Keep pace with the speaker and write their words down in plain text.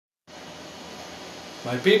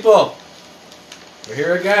My people, we're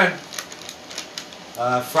here again.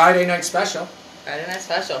 Friday night special. Friday night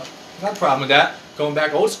special. Not a problem with that. Going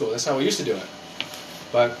back old school. That's how we used to do it.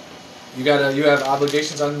 But you have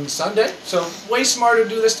obligations on Sunday, so way smarter to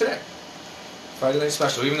do this today. Friday night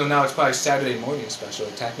special, even though now it's probably Saturday morning special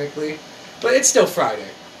technically, but it's still Friday.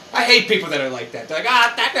 I hate people that are like that. They're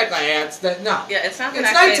like, technically it's that. No. Yeah, it's not the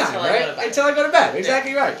it's next nighttime, day right? Until I go to bed.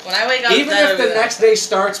 Exactly right. When I wake up, even if the next day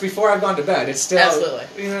starts before I've gone to bed, it's still absolutely.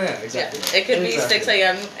 Yeah, exactly. Yeah. It could be 6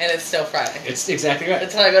 a.m. and it's still Friday. It's exactly right.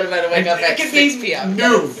 Until I go to bed and wake up at 6 p.m.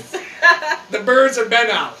 Noon. The birds have been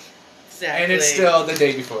out. Exactly. And it's still the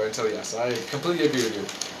day before until yes. I completely agree with you.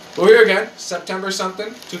 We're here again, September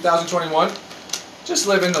something, 2021. Just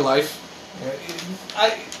living the life.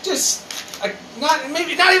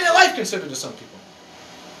 Maybe not even a life considered to some people.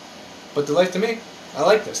 But the life to me, I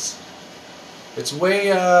like this. It's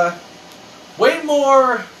way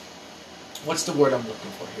more, what's the word I'm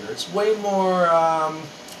looking for here? It's way more, I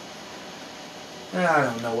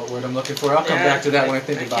don't know what word I'm looking for. I'll come back to that when I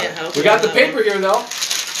think about it. We got the paper here though.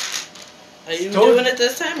 Are you doing it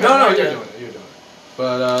this time? No, you're doing it. You're doing it.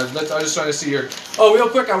 But I was just trying to see your. Oh, real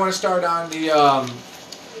quick, I want to start on the.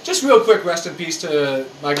 Just real quick, rest in peace to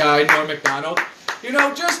my guy Norm Macdonald. You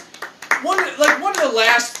know, just one of the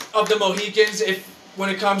last of the Mohicans, when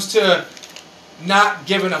it comes to not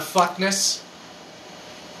giving a fuckness,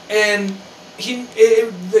 and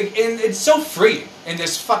it's so free in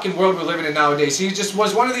this fucking world we're living in nowadays. He just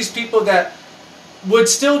was one of these people that would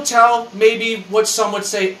still tell maybe what some would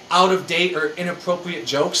say out of date or inappropriate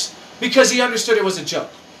jokes because he understood it was a joke,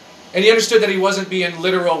 and he understood that he wasn't being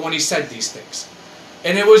literal when he said these things.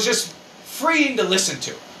 And it was just freeing to listen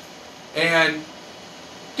to. And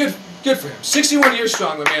good for him. 61 years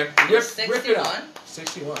strong, my man. Rip it up.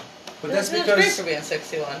 61. But that's because... great for being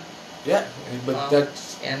 61. Yeah, but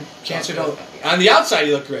that's... And cancer don't... On the outside,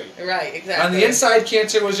 you look great. Right, exactly. On the inside,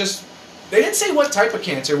 cancer was just... They didn't say what type of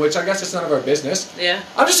cancer, which I guess it's none of our business. Yeah.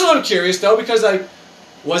 I'm just a little curious, though, because,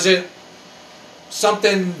 was it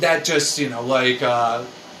something that just,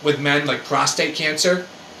 with men, like prostate cancer?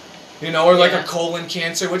 Or like a colon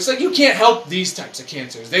cancer, which you can't help these types of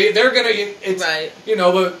cancers. They're gonna, it's, right.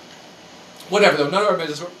 But whatever though, none of our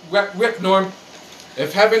business. Rip Norm,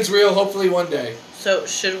 if heaven's real, hopefully one day. So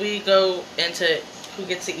should we go into who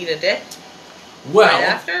gets to eat a dick? Well, right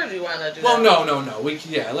after, or do you want to do that? Well,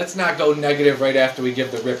 no. Let's not go negative right after we give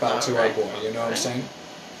the rip out to our boy. You know what I'm saying?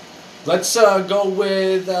 Let's go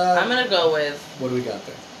with. I'm gonna go with. What do we got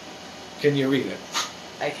there? Can you read it?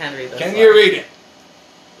 I can read this. Can you read it?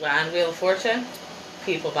 On Wheel of Fortune,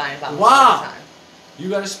 people buying vowels all the time. You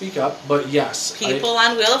got to speak up, but yes. People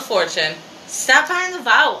on Wheel of Fortune, stop buying the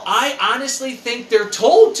vowels. I honestly think they're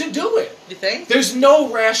told to do it. You think? There's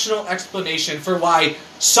no rational explanation for why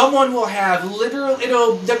someone will have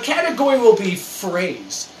the category will be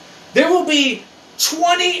phrase. There will be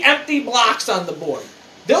 20 empty blocks on the board.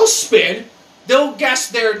 They'll spin, they'll guess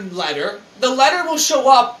their letter, the letter will show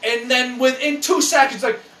up, and then within 2 seconds,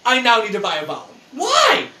 I now need to buy a vowel.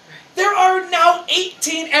 Why? There are now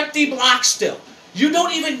 18 empty blocks still. You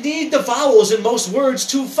don't even need the vowels in most words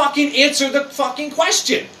to fucking answer the fucking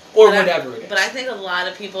question. Or whatever it is. But I think a lot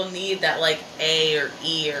of people need that A or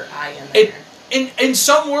E or I in there. In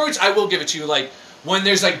some words, I will give it to you, when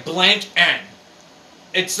there's blank N.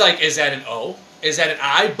 It's is that an O? Is that an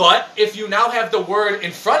I? But if you now have the word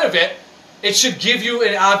in front of it, it should give you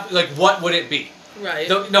what would it be? Right.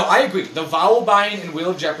 No, I agree. The vowel buying in Wheel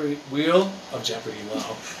of Jeopardy, wow.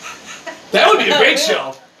 That would be a great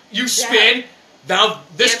show. You spin, now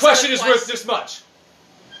this question is worth this much.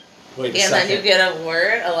 Wait a second. And then you get a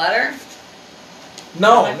word, a letter?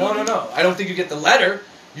 No. I don't think you get the letter.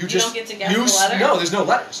 You don't get to guess the letter? No, there's no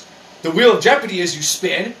letters. The Wheel of Jeopardy is you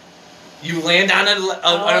spin, you land on an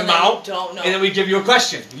amount, don't know. And then we give you a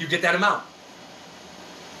question. You get that amount.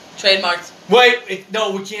 Trademarked. Wait,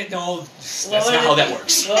 no, we can't. No, that's not how that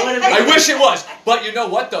works. I wish it was, but you know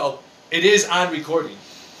what though? It is on recording.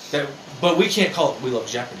 But we can't call it Wheel of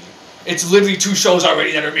Jeopardy. It's literally 2 shows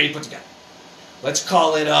already that are made put together. Let's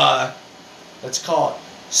call it.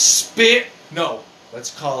 Spit. No,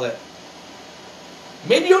 let's call it.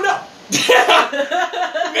 Maybe you'll know. Maybe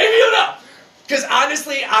you'll know. Because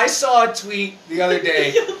honestly, I saw a tweet the other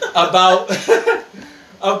day about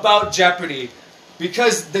Jeopardy.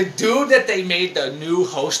 Because the dude that they made the new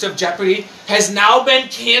host of Jeopardy has now been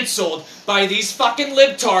canceled by these fucking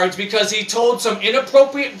libtards because he told some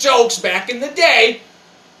inappropriate jokes back in the day.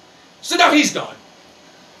 So now he's gone.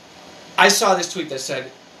 I saw this tweet that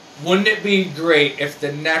said, wouldn't it be great if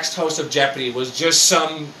the next host of Jeopardy was just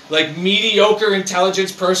some like mediocre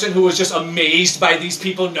intelligence person who was just amazed by these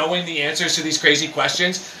people knowing the answers to these crazy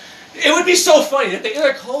questions? It would be so funny that they're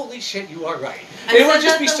like, "Holy shit, you are right." It would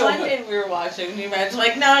just be so funny. The one day we were watching, and you imagine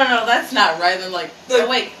like, "No, that's not right." And they're like, "Oh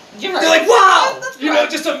wait, you're right." They're like, "Wow!" You know,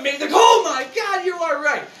 just amazing. Like, "Oh my god, you are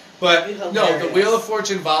right." But no, the Wheel of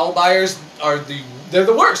Fortune vowel buyers they're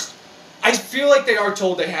the worst. I feel like they are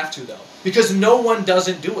told they have to though, because no one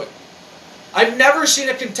doesn't do it. I've never seen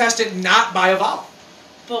a contestant not buy a vowel.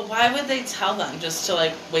 But why would they tell them just to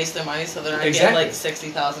like waste their money so they're not getting like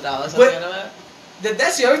 $60,000 at the end of it?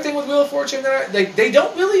 That's the other thing with Wheel of Fortune. They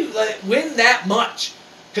don't really win that much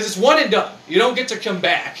because it's one and done. You don't get to come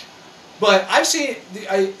back. But I've seen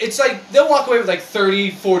it's like they'll walk away with like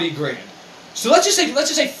 30, 40 grand. So let's just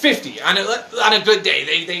say 50 on a good day.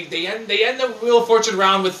 They end the Wheel of Fortune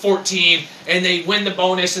round with 14 and they win the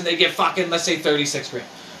bonus and they get fucking, let's say, 36 grand.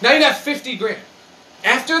 Now you got 50 grand.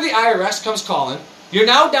 After the IRS comes calling, you're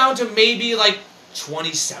now down to maybe like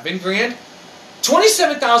 27 grand.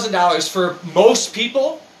 $27,000 for most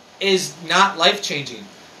people is not life-changing.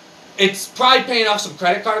 It's probably paying off some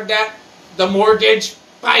credit card debt, the mortgage,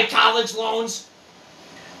 probably college loans.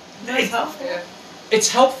 That's helpful. It's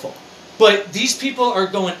helpful. But these people are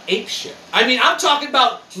going apeshit. I mean, I'm talking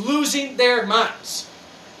about losing their minds.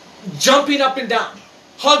 Jumping up and down.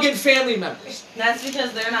 Hugging family members. That's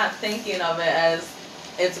because they're not thinking of it as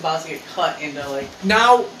it's about to get cut into like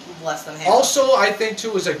now less than half. Also, I think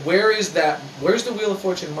too is like where's the Wheel of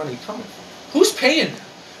Fortune money coming from? Who's paying them?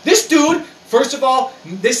 This dude, first of all,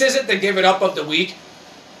 this isn't the give it up of the week.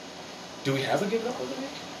 Do we have a give it up of the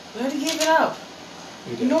week? We already gave it up.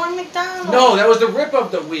 We did. Norm Macdonald. No, that was the rip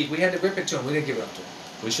of the week. We had to rip it to him. We didn't give it up to him.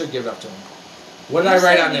 We should give it up to him. What did I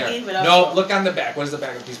write on there? No, look on the back. What is the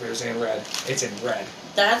back of the piece of paper saying in red? It's in red.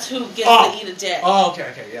 That's who gets to eat a dick. Oh,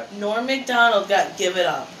 okay, yeah. Norm Macdonald got give it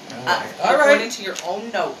up. All right. According to your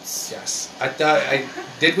own notes. Yes.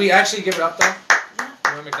 Did we actually give it up though? Yeah.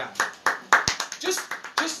 Norm Macdonald. Just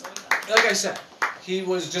like I said, he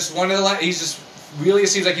was just one of the last. He's just really. It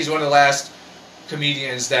seems like he's one of the last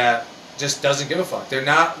comedians that just doesn't give a fuck. They're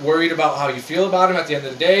not worried about how you feel about him at the end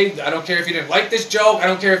of the day. I don't care if you didn't like this joke. I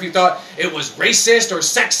don't care if you thought it was racist or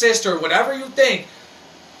sexist or whatever you think,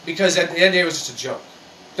 because at the end of the day, it was just a joke.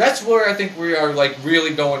 That's where I think we are like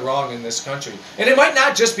really going wrong in this country. And it might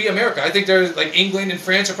not just be America. I think there's like England and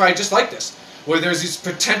France are probably just like this, where there's these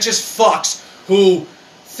pretentious fucks who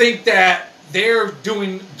think that they're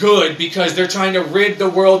doing good because they're trying to rid the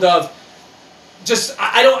world of just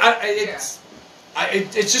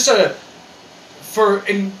it's just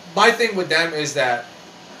and my thing with them is that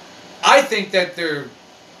I think that they're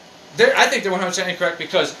 100% incorrect,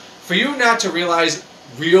 because for you not to realize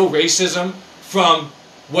real racism from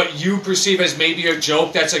what you perceive as maybe a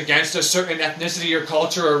joke that's against a certain ethnicity or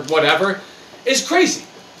culture or whatever is crazy.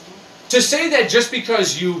 To say that just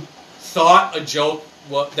because you thought a joke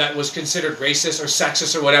that was considered racist or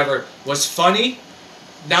sexist or whatever was funny,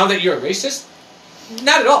 now that you're a racist,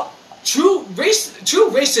 not at all. True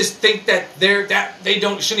racists think that they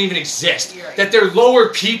shouldn't even exist. Right. That they're lower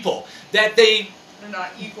people. That they're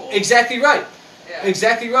not equal. Exactly right. Yeah.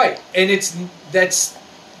 Exactly right. And that's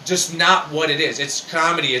just not what it is. It's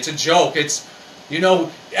comedy. It's a joke. It's, we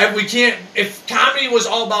can't. If comedy was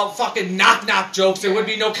all about fucking knock jokes, there would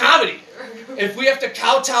be no comedy. If we have to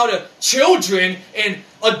kowtow to children and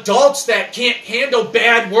adults that can't handle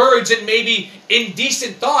bad words and maybe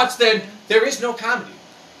indecent thoughts, then there is no comedy.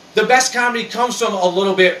 The best comedy comes from a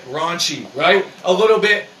little bit raunchy, right? A little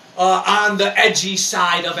bit on the edgy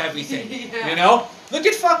side of everything, Yeah. Look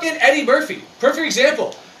at fucking Eddie Murphy. Perfect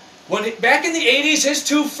example. Back in the 80s,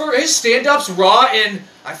 his stand-ups, Raw, and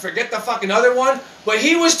I forget the fucking other one, but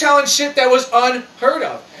he was telling shit that was unheard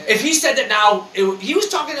of. If he said that now, he was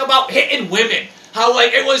talking about hitting women. How,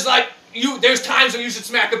 like, it was like, there's times when you should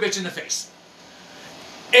smack a bitch in the face.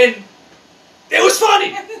 And it was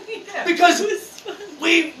funny. Yeah, because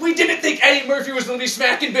we didn't think Eddie Murphy was going to be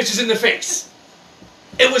smacking bitches in the face.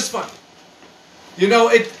 It was funny.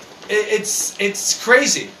 It's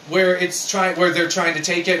crazy where they're trying to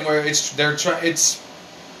take it, and where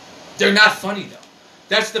they're not funny though.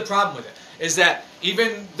 That's the problem with it. Is that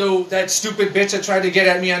even though that stupid bitch that tried to get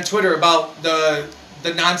at me on Twitter about the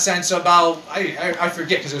nonsense about I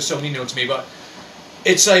forget because it was so mean to me, but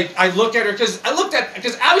it's like I look at her because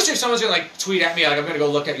obviously if someone's gonna like tweet at me, like I'm gonna go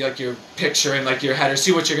look at like your picture and like your header,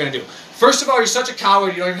 see what you're gonna do. First of all, you're such a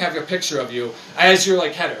coward. You don't even have your picture of you as your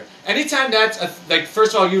like header. Anytime that's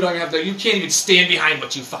first of all, you don't have you can't even stand behind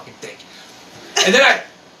what you fucking think. And then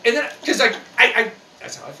because I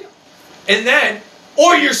that's how I feel. And then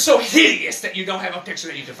or you're so hideous that you don't have a picture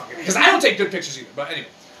that you can fucking. Because I don't take good pictures either. But anyway,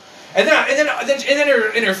 and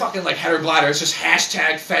then in her fucking like header bladder, it's just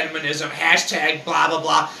hashtag feminism, hashtag blah blah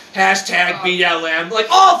blah, hashtag BLM, like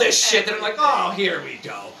all this shit that I'm like, oh, here we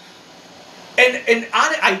go. And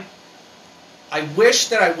I wish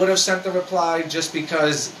that I would have sent the reply just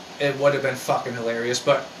because it would have been fucking hilarious,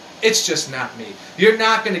 but it's just not me. You're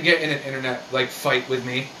not gonna get in an internet like fight with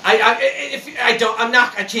me. I don't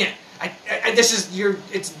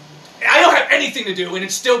have anything to do, and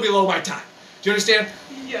it's still below my time. Do you understand?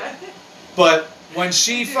 Yeah. But when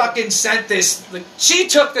she fucking sent this, like, she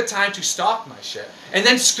took the time to stalk my shit, and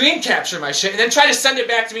then screen capture my shit, and then try to send it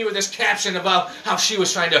back to me with this caption about how she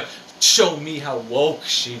was trying to show me how woke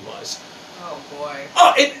she was. Oh boy.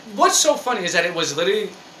 Oh, what's so funny is that it was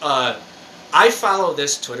literally, I follow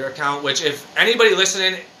this Twitter account, which if anybody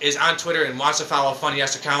listening is on Twitter and wants to follow a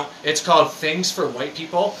funny-ass account, it's called Things for White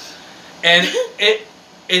People. And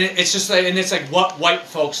it's just like, and it's like what white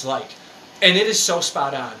folks like. And it is so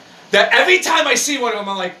spot on. That every time I see one of them,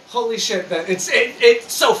 I'm like, holy shit,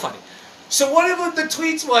 it's so funny. So one of the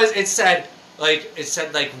tweets was, it said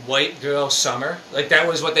white girl summer. Like that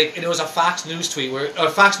was what and it was a Fox News tweet where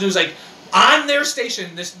Fox News like on their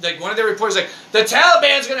station, this like one of their reporters like, the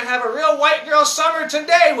Taliban's gonna have a real white girl summer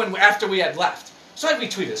today after we had left. So I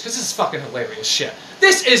retweeted this because this is fucking hilarious shit.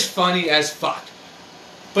 This is funny as fuck.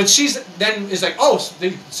 But she's then is like, oh,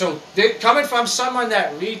 so they're coming from someone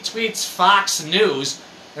that retweets Fox News.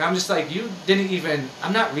 And I'm just like,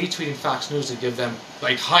 I'm not retweeting Fox News to give them,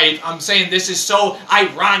 like, hype. I'm saying this is so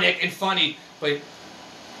ironic and funny. But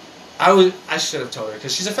I should have told her,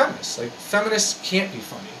 because she's a feminist. Like, feminists can't be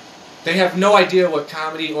funny. They have no idea what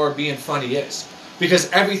comedy or being funny is. Because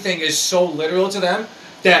everything is so literal to them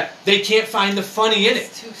that they can't find the funny in it.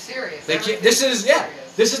 It's too serious. They can't, this is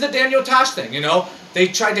the Daniel Tosh thing, you know? They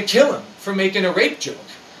tried to kill him for making a rape joke.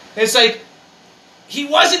 And it's like, he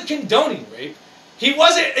wasn't condoning rape. He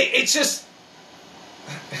wasn't, it's just,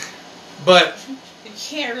 but. You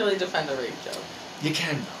can't really defend a rape joke. You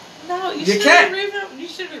can though. No, you shouldn't be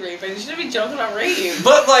raping. You shouldn't be joking about rape.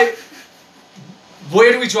 But like,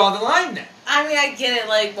 where do we draw the line then? I mean, I get it,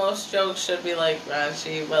 like, most jokes should be like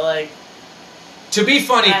raunchy, but like. To be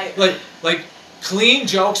funny, like clean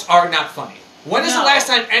jokes are not funny. When is the last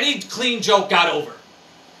time any clean joke got over?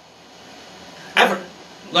 Ever.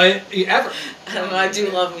 Like, ever. I don't know, I do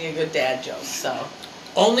love me a good dad joke, so.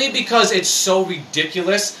 Only because it's so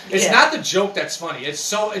ridiculous. It's not the joke that's funny. It's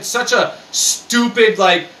such a stupid,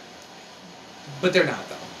 like, but they're not,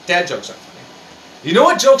 though. Dad jokes are funny. You know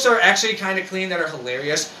what jokes are actually kind of clean that are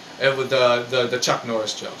hilarious? With the Chuck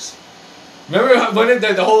Norris jokes. Remember when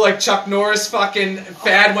the whole, like, Chuck Norris fucking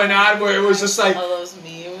fad went on where it was just like. All those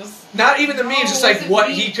memes. Not even the memes, just like what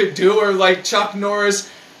he could do, or like Chuck Norris.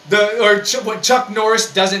 When Chuck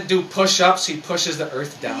Norris doesn't do push-ups, he pushes the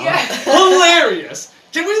earth down. Yeah. Hilarious.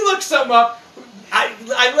 Can we look some up?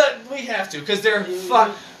 We have to, because they're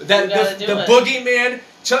fun. The boogeyman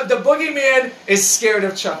is scared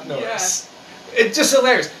of Chuck Norris. Yeah. It's just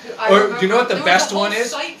hilarious. Or do you know what the best one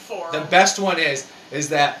is? The best one is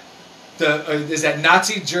that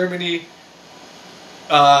Nazi Germany.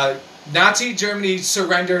 Nazi Germany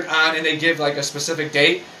surrendered on, and they give like a specific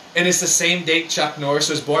date. And it's the same date Chuck Norris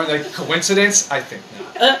was born. Like, coincidence? I think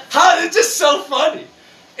not. It's just so funny.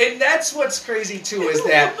 And that's what's crazy, too, is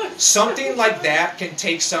that something like that can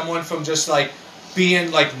take someone from just, like,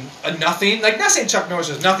 being, like, a nothing. Like, not saying Chuck Norris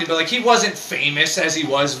was nothing, but, like, he wasn't famous as he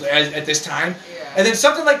was at this time. Yeah. And then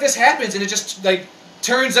something like this happens, and it just, like,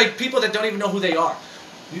 turns, like, people that don't even know who they are.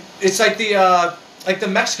 It's like the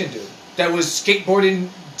Mexican dude that was skateboarding,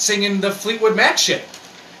 singing the Fleetwood Mac shit.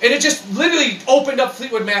 And it just literally opened up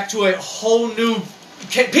Fleetwood Mac to a whole new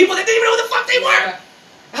people that didn't even know who the fuck they were. Yeah.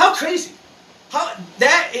 How crazy! How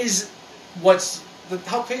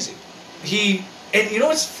crazy? And you know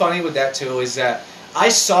what's funny with that too is that I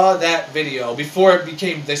saw that video before it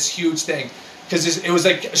became this huge thing, because it was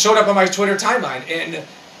like showed up on my Twitter timeline, and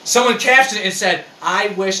someone captioned it and said, "I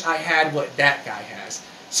wish I had what that guy has."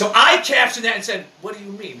 So I captioned that and said, "What do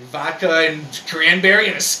you mean, vodka and cranberry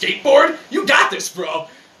and a skateboard? You got this, bro."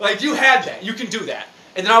 Like, you had that. You can do that.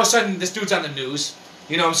 And then all of a sudden, this dude's on the news.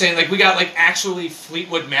 You know what I'm saying? Like, we got, like, actually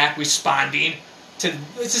Fleetwood Mac responding to.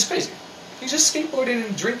 It's just crazy. He's just skateboarding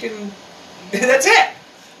and drinking. That's it.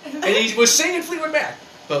 And he was singing Fleetwood Mac.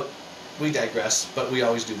 But we digress. But we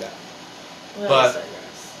always do that. We always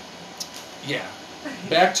digress. Yeah.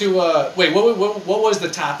 Back to, wait, what was the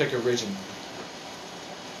topic originally?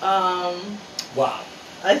 Wow.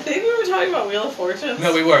 I think we were talking about Wheel of Fortune.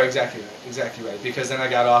 No, we were, exactly right. Because then I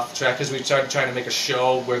got off track because we started trying to make a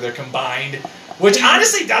show where they're combined. which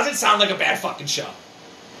honestly doesn't sound like a bad fucking show.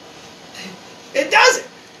 It doesn't.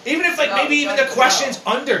 Even if maybe even the questions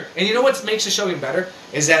under, and you know what makes the show even better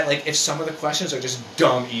is that if some of the questions are just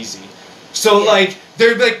dumb easy. So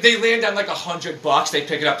they're they land on $100, they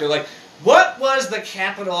pick it up, they're like, what was the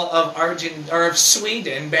capital of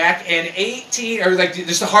Sweden back in 18 or this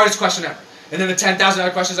is the hardest question ever. And then the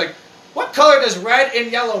 $10,000 question is like, what color does red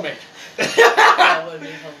and yellow make? That would be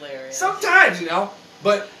hilarious. Sometimes,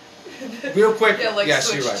 but real quick, yeah, yes,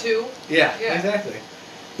 Switch you're right. 2. Yeah, exactly.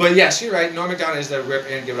 But yes, you're right. Norm Macdonald is the rip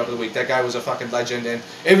and give it up of the week. That guy was a fucking legend, and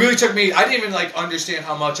it really took me. I didn't even understand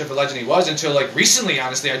how much of a legend he was until recently.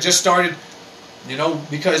 Honestly, I just started,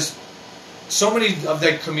 because so many of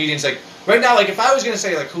the comedians right now, if I was gonna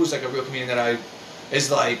say who's a real comedian that is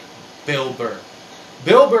Bill Burr.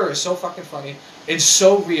 Bill Burr is so fucking funny and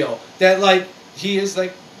so real that he is the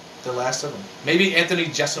last of them. Maybe Anthony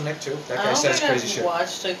Jeselnik too. That guy says crazy shit. I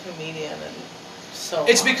watched a comedian and.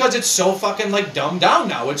 It's because it's so fucking dumbed down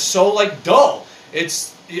now. It's so dull.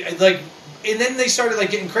 It's and then they started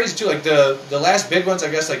getting crazy too. The last big ones, I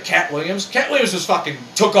guess, Cat Williams. Cat Williams was fucking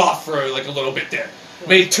took off for a little bit there.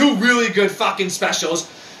 Made 2 really good fucking specials,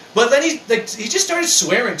 but then he just started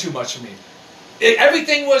swearing too much for me.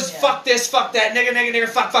 Everything was fuck this, fuck that, nigga,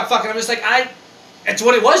 fuck, and I'm just it's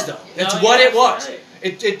what it was though. It's what it was.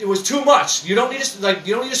 Right. It was too much. You don't need to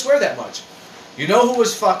you don't need to swear that much. You know who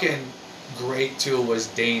was fucking great too was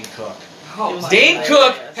Dane Cook. Oh, Dane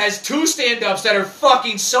Cook has 2 stand-ups that are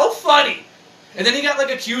fucking so funny. And then he got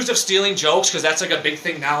accused of stealing jokes because that's a big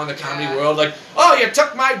thing now in the comedy world. Oh, you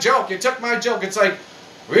took my joke. It's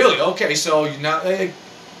really? Okay, so you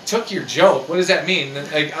took your joke. What does that mean?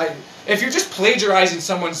 If you're just plagiarizing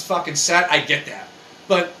someone's fucking set, I get that.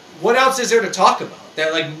 But what else is there to talk about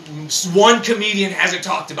that one comedian hasn't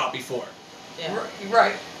talked about before? Yeah.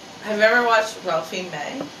 Right. Have you ever watched Ralphie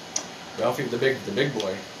May? Ralphie, the big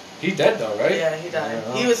boy. He dead though, right? Yeah, he died.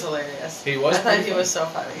 He was hilarious. He was. I thought he was so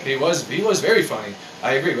funny. He was very funny.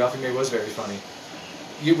 I agree. Ralphie May was very funny.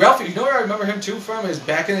 Ralphie, you know where I remember him too from is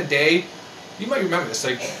back in the day. You might remember this.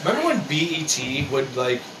 Remember when BET would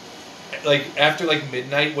after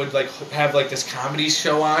midnight would have this comedy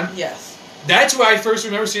show on? Yes. That's where I first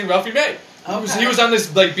remember seeing Ralphie May. Okay. He was on this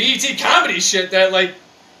BET comedy shit that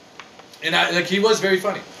and he was very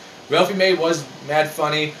funny. Ralphie May was mad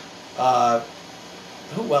funny.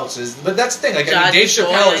 Who else is? But that's the thing. Dave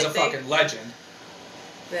Chappelle is a fucking legend.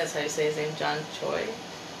 That's how you say his name, John Choi.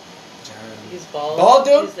 John. He's bald. Bald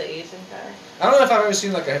dude. He's the Asian guy. I don't know if I've ever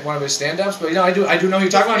seen one of his stand-ups, but I do know who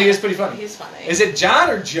you're talking about. He is pretty funny. He's funny. Is it John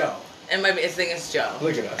or Joe? It might be. I think it's Joe.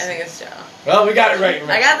 Look at us. I think it's Joe. Well, we got it right.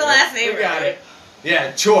 I got the last name right. We got it.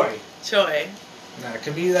 Yeah, Choi. Choi. Nah, it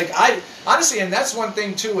could be I honestly, and that's one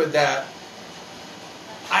thing too with that.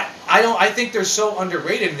 I think they're so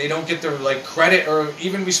underrated and they don't get the credit or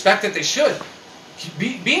even respect that they should.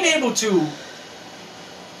 Being able to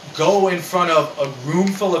go in front of a room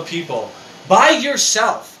full of people by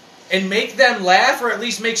yourself and make them laugh, or at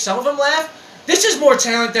least make some of them laugh, this is more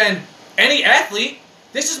talent than any athlete.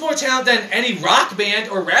 This is more talent than any rock band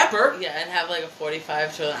or rapper. Yeah, and have a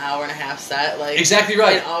 45 to an hour and a half set. Exactly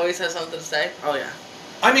right. And always have something to say. Oh yeah.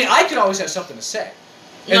 I mean, I could always have something to say.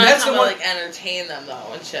 And that's the one, entertain them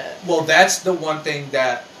though and shit. Well, that's the one thing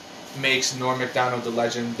that makes Norm Macdonald the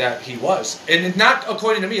legend that he was, and not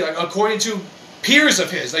according to me, according to peers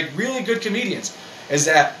of his, really good comedians, is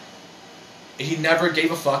that he never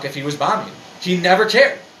gave a fuck if he was bombing. He never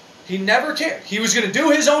cared. He never cared. He was gonna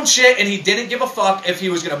do his own shit, and he didn't give a fuck if he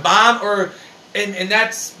was gonna bomb and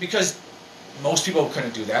that's because most people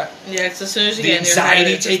couldn't do that. Yeah, it's as soon as you the get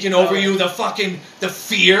anxiety taking over you, the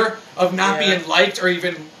fear of not being liked or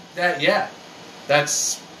even that. Yeah,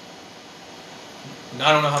 that's.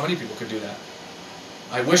 I don't know how many people could do that.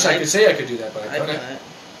 I wish I could say I could do that, but I couldn't.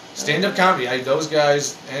 Stand-up comedy, those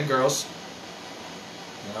guys and girls,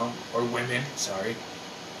 or women. Sorry.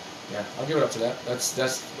 Yeah, I'll give it up to that. That's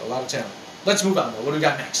a lot of talent. Let's move on though. What do we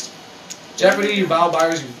got next? Jeopardy, you bow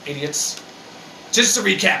buyers, you idiots. Just to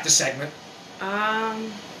recap the segment. We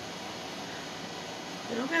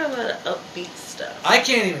don't have a lot of upbeat stuff. I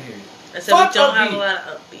can't even hear you. I said we don't have a lot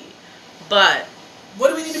of upbeat. But what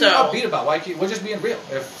do we need to be upbeat about? Why can't we're just being real?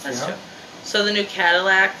 That's true. So the new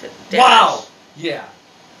Cadillac Dash. Wow. Yeah.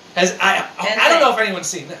 I don't know if anyone's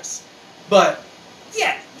seen this, but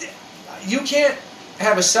yeah, you can't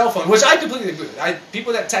have a cell phone, which I completely agree with.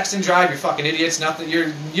 People that text and drive, you're fucking idiots.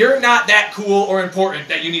 You're not that cool or important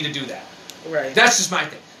that you need to do that. Right. That's just my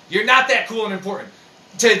thing. You're not that cool and important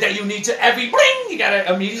that you need to every bling. You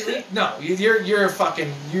gotta immediately. No, you're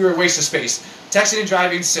a waste of space. Texting and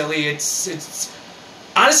driving, silly. It's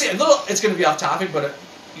honestly a little. It's gonna be off topic, but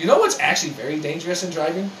You know what's actually very dangerous in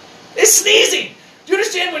driving? It's sneezing. Do you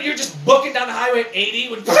understand when you're just booking down the highway at 80?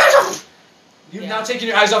 When you're now taking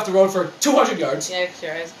your eyes off the road for 200 yards. Yeah,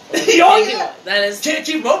 your eyes. Oh, yeah. That is. Can't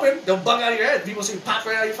keep them open. They'll bug out of your head. People see pop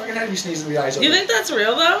right out of your fucking head if you sneeze with your eyes open. You think that's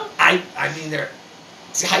real, though? I mean, they're...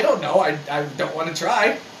 I don't know. I don't want to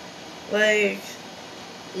try. Like...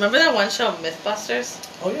 Remember that one show, Mythbusters?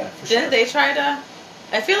 Oh, yeah, for sure. Didn't they try to...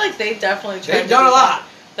 I feel like they definitely tried They've done a lot.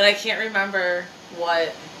 But I can't remember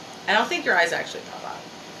what... I don't think your eyes actually pop out.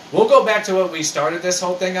 We'll go back to what we started this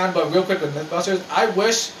whole thing on, but real quick with Mythbusters, I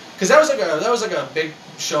wish... Because that was like a big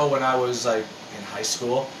show when I was like in high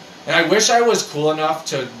school. And I wish I was cool enough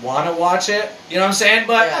to want to watch it. You know what I'm saying?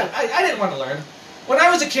 But yeah. I didn't want to learn. When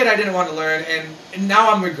I was a kid, I didn't want to learn, and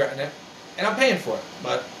now I'm regretting it. And I'm paying for it.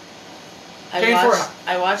 But...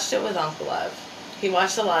 I watched it with Uncle Ev. He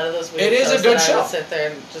watched a lot of those weird shows. It is a good that show. I would sit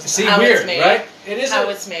there and just see weird, it's made, right? It is how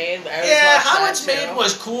it's made. How It's Made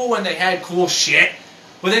was cool when they had cool shit.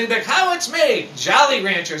 But then they'd be like, How It's Made, Jolly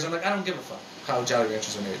Ranchers. I'm like, I don't give a fuck how Jolly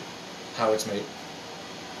Ranchers are made. How It's Made.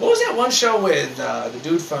 What was that one show with the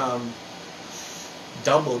dude from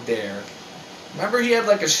Double Dare? Remember he had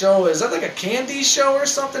like a show, is that like a candy show or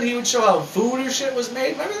something? He would show how food or shit was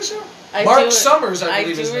made. Remember the show? Mark Summers, I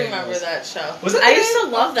believe his name was. I do remember that show. Was that I used to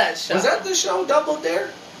love that show. Was that the show, Double Dare?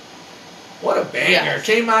 What a banger. Yes.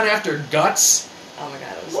 Came on after Guts. Oh my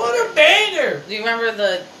god, it was what a banger! Do you remember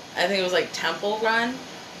I think it was like Temple Run?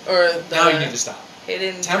 Or the... Now you need to stop.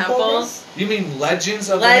 Hidden Temples? You mean Legends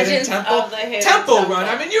of the Hidden Temple? Temple Run.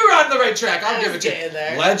 I mean, you're on the right track. I'll give it to you.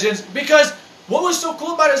 There. Legends. Because what was so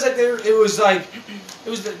cool about it is that it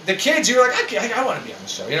was the kids, you were like, I want to be on the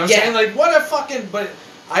show. You know what I'm saying? Like, what a fucking... But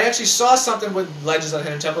I actually saw something with Legends of the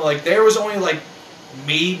Hidden Temple. Like, there was only like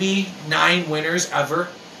maybe 9 winners ever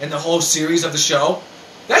in the whole series of the show.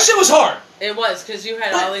 That shit was hard. It was, because you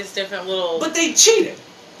had all these different little... But they cheated.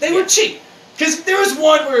 They would cheat. Because there was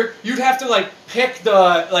one where you'd have to, like, pick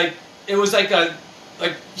the, like, it was like a,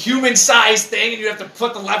 like, human-sized thing, and you'd have to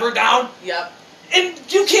put the lever down. Yep. And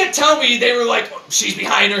you can't tell me they were like, oh, she's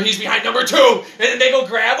behind her, he's behind number 2, and then they go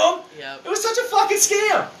grab him. Yep. It was such a fucking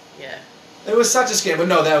scam. Yeah. It was such a scam. But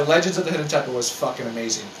no, that Legends of the Hidden Temple was fucking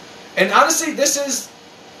amazing. And honestly,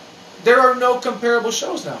 there are no comparable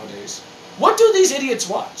shows nowadays. What do these idiots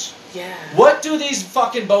watch? Yeah. What do these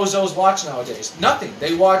fucking bozos watch nowadays? Nothing.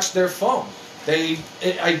 They watch their phone.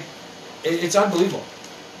 It's unbelievable.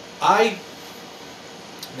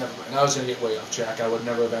 Never mind. I was going to get way off track. I would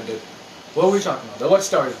never have ended. What were we talking about? What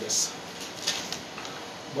started this?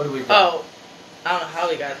 What did we got? Oh, I don't know how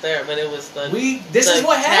we got there, but it was This is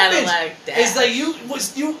what happens. Cadillac Dash. Is that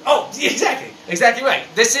oh, exactly right.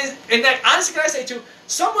 This is, and that, honestly, can I say too,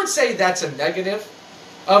 some would say that's a negative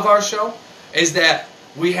of our show, is that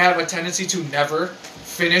we have a tendency to never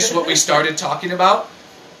finish what we started talking about.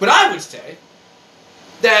 But I would say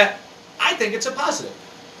that I think it's a positive.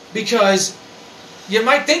 Because you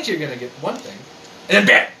might think you're going to get one thing, and then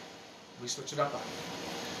bam, we switch it up on you.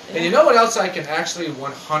 Yeah. And you know what else I can actually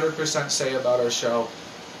 100% say about our show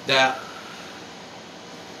that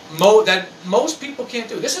most people can't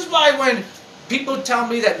do? This is why when people tell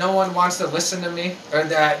me that no one wants to listen to me, or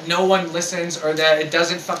that no one listens, or that it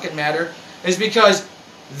doesn't fucking matter, is because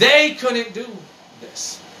they couldn't do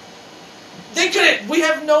this. They couldn't. We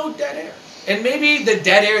have no dead air. And maybe the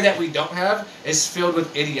dead air that we don't have is filled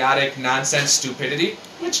with idiotic, nonsense, stupidity,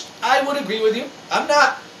 which I would agree with you.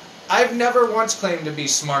 I've never once claimed to be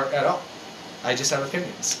smart at all. I just have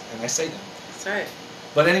opinions, and I say them. That's right.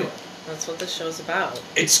 But anyway. That's what the show's about.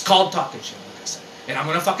 It's called talking shit, like I said. And I'm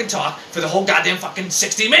gonna fucking talk for the whole goddamn fucking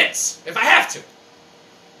 60 minutes, if I have to.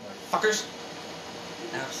 Fuckers.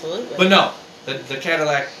 Absolutely. But no, the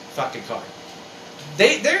Cadillac fucking car.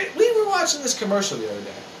 We were watching this commercial the other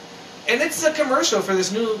day. And it's a commercial for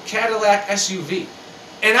this new Cadillac SUV.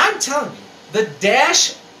 And I'm telling you, the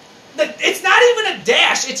dash, it's not even a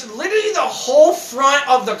dash, it's literally the whole front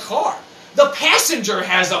of the car. The passenger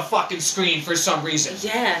has a fucking screen for some reason.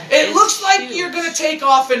 Yeah. It looks like you're going to take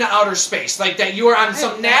off into outer space, like that you are on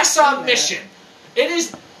some NASA mission. It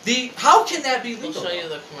is how can that be legal? We'll show you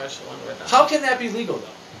the commercial when we're done. How can that be legal,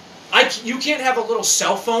 though? You can't have a little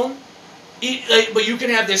cell phone, but you can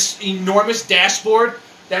have this enormous dashboard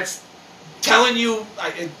that's telling you,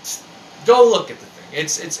 go look at the thing.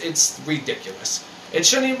 It's ridiculous. It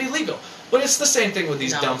shouldn't even be legal. But it's the same thing with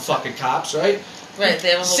these dumb fucking cops, right? Right, they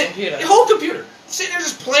have a whole computer. A whole computer. Sitting there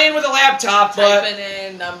just playing with a laptop, but typing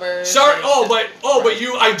in numbers. Sorry, but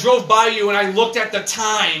I drove by you and I looked at the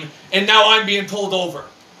time and now I'm being pulled over.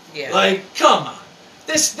 Yeah. Like, come on.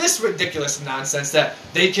 This ridiculous nonsense that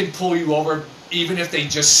they can pull you over even if they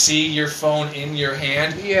just see your phone in your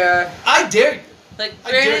hand. Yeah. I dare you. Like,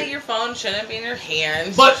 granted, your phone shouldn't be in your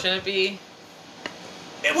hand. But shouldn't be.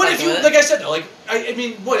 What if you, like I said though, like I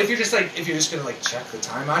mean, what if you're just gonna like check the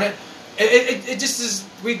time on it? It just is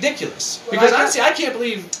ridiculous. Because honestly, I can't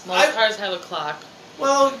believe most cars have a clock.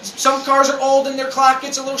 Well, some cars are old and their clock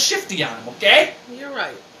gets a little shifty on them. Okay. You're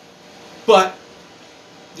right. But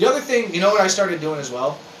the other thing, you know what I started doing as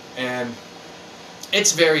well, and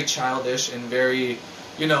it's very childish and very,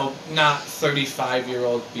 you know, not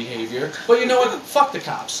 35-year-old behavior. But you know what? Fuck the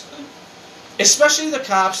cops. Especially the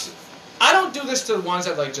cops. I don't do this to the ones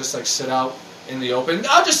that just sit out in the open.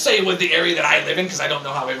 I'll just say with the area that I live in because I don't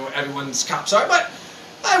know how everyone's cops are, but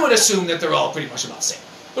I would assume that they're all pretty much about the same.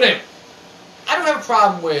 But anyway, I don't have a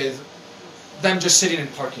problem with them just sitting in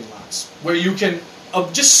parking lots where you can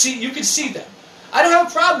you can see them. I don't have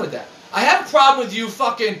a problem with that. I have a problem with you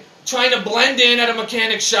fucking trying to blend in at a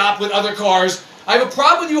mechanic shop with other cars. I have a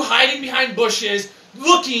problem with you hiding behind bushes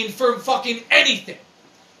looking for fucking anything.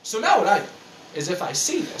 So now what I do is if I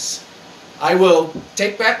see this, I will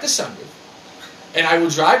take back the sunroof, and I will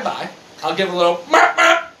drive by, I'll give a little marp,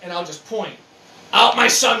 marp, and I'll just point out my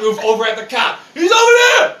sunroof over at the cop. He's over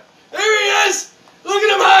there! There he is! Look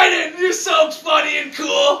at him hiding! You're so funny and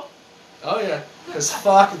cool! Oh yeah, because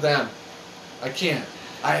fuck them. I can't.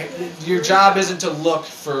 Your job isn't to look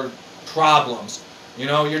for problems. You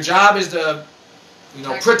know, your job is to,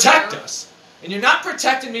 protect us. And you're not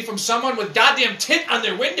protecting me from someone with goddamn tint on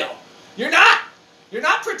their window. You're not! You're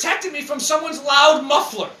not protecting me from someone's loud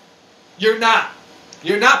muffler. You're not.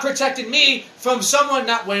 You're not protecting me from someone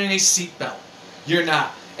not wearing a seatbelt. You're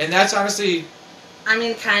not. And that's honestly... I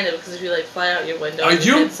mean, kind of, because if you, fly out your window and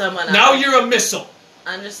hit someone else... Now you're a missile.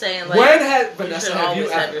 I'm just saying, Vanessa, you should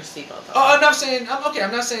always have your seatbelt on. Oh, I'm not saying...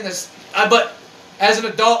 I'm not saying this. But as an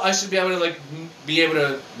adult, I should be able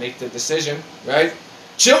to, make the decision, right?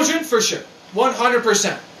 Children, for sure.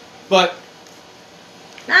 100%. But...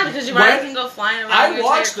 Nah, because your body can go flying around. I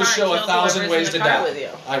watched the show 1,000 Ways to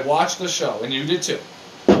Die. I watched the show, and you did too.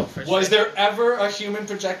 Oh, for sure. Was there ever a human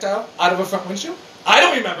projectile out of a front windshield? I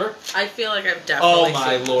don't remember. I feel like I've definitely. Oh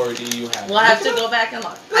my lordy, you have. We'll have to go back and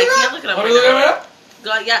look. I can't look it up. Want me to look it up?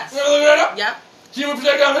 Go, yes. Want me to look it up? Yep. Human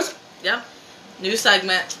projectile is? Yep. New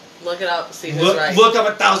segment. Look it up. See who's right. Look up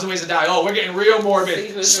 1,000 Ways to Die. Oh, we're getting real morbid. See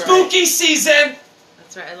who's Spooky season.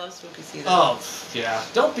 That's right. I love spooky season. Oh yeah.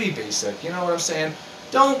 Don't be basic. You know what I'm saying?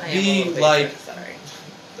 Don't be sorry.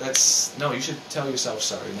 That's no. You should tell yourself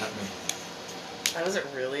sorry, not me. I wasn't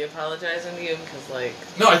really apologizing to you because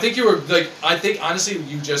No, I think you were I think honestly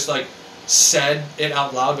you just said it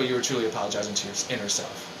out loud, but you were truly apologizing to your inner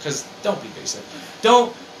self. Because don't be basic.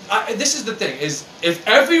 Don't. This is the thing: is if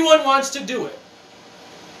everyone wants to do it,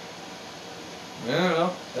 I don't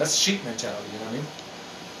know. That's sheep mentality. You know what I mean?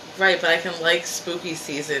 Right, but I can like spooky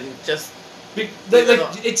season just.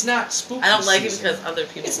 It's not spooky. I don't like season. it because other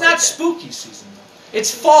people. It's not spooky season though.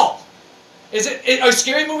 It's fall. Is it? Are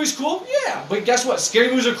scary movies cool? Yeah, but guess what? Scary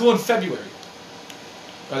movies are cool in February.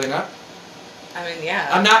 Are they not? I mean, yeah.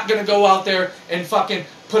 I'm not gonna go out there and fucking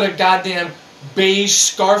put a goddamn beige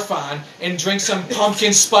scarf on and drink some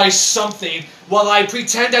pumpkin spice something while I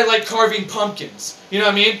pretend I like carving pumpkins. You know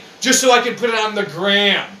what I mean? Just so I can put it on the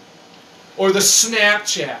gram or the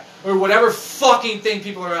Snapchat or whatever fucking thing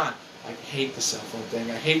people are on. I hate the cell phone thing.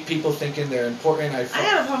 I hate people thinking they're important. I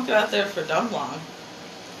had a pumpkin out there for dumb long.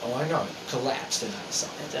 Oh, I know. It collapsed and not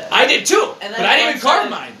something. It did. I did too, but I didn't even carve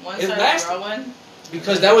mine. It lasted.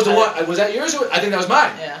 Because that was the one. Was that yours? I think that was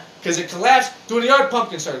mine. Yeah. Because it collapsed. Doing the yard,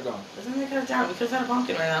 pumpkin started growing. Doesn't make it down. We could have had a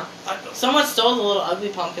pumpkin right now. Someone stole the little ugly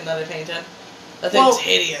pumpkin that I painted. That thing was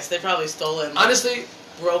hideous. They probably stole it. Honestly,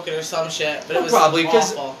 broke it or some shit. But it was probably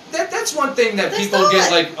because awful. That's one thing that people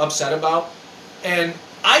get upset about, and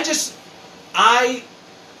I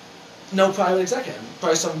know probably exactly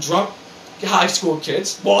probably some drunk high school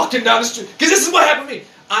kids walking down the street. Because this is what happened to me.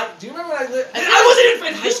 Do you remember when I lived? I wasn't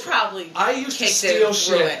in high school. Probably. I used to steal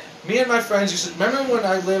shit. Me and my friends used to. Remember when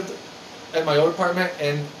I lived at my old apartment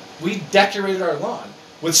and we decorated our lawn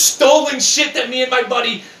with stolen shit that me and my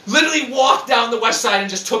buddy literally walked down the west side and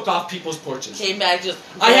just took off people's porches. Came back just.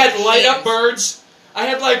 I had light up birds. I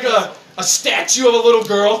had a statue of a little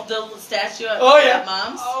girl. The statue of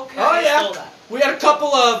Mom's. Okay. Oh yeah. We had a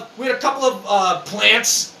couple of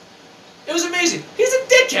plants. It was amazing. He's a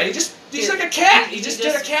dickhead. He's like a cat. He just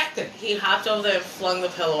did a cat thing. He hopped over there and flung the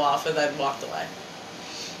pillow off and then walked away.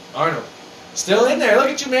 Arnold, still in there. Look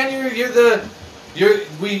at you, man. You're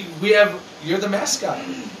the mascot.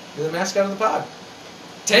 You're the mascot of the pod.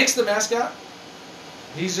 Tank's the mascot.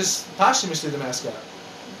 He's just posthumously the mascot.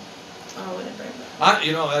 Oh, we didn't bring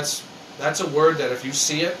that. That's a word that if you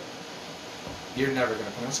see it, you're never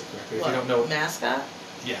gonna pronounce it correctly if you don't know. Mascot?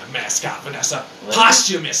 Yeah, mascot, Vanessa. What?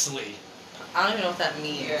 Posthumously. I don't even know what that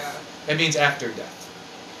means. Yeah. It means after death.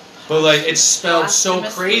 But like it's spelled so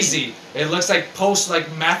Posthumously? crazy. It looks like post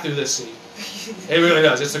like Matthew. It really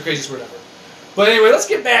does. It's the craziest word ever. But anyway, let's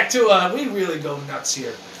get back to we really go nuts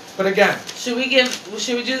here. But again, Should we do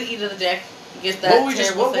the eat of the dick? Get that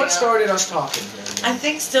what started us talking here? I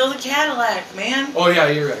think still the Cadillac, man. Oh yeah,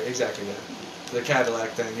 you're right. Exactly. Yeah. The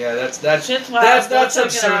Cadillac thing. Yeah, that's Shit's wild. that's Don't check it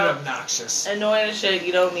absurd out. and obnoxious. Annoying as shit.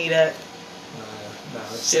 You don't need it. No,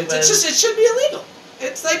 it's Stupid. just it should be illegal.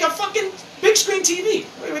 It's like a fucking big screen TV.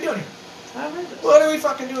 What are we doing here? Outrageous. What are we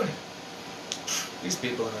fucking doing here? These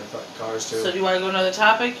people in their fucking cars too. So do you want to go another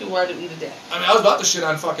topic? You want to eat a dick? I mean, I was about to shit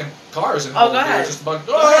on fucking cars and Oh, go ahead. just about,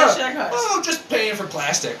 Go ahead, yeah. shit on cars. Oh, just paying for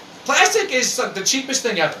plastic. Plastic is like, the cheapest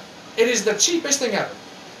thing ever. It is the cheapest thing ever,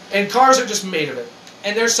 and cars are just made of it.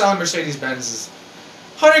 And they're selling Mercedes-Benz's,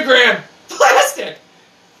 $100,000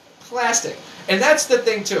 plastic. And that's the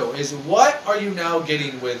thing too. Is what are you now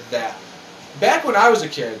getting with that? Back when I was a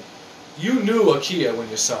kid, you knew a Kia when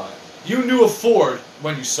you saw it. You knew a Ford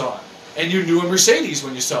when you saw it. And you knew a Mercedes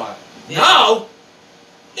when you saw it. Yeah. Now,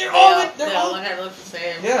 They all look the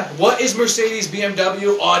same. Yeah. What is Mercedes,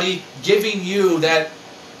 BMW, Audi giving you that,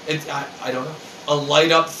 I don't know, a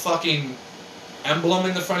light up fucking emblem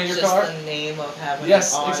in the front of your Just car? the name of having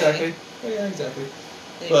Yes, an Audi. exactly. Yeah, exactly.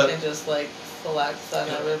 You But- can just like flex on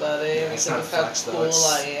everybody It's because not of how flex though. cool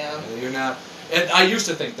It's, I am. You're not. And I used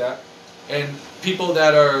to think that. And people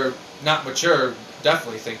that are not mature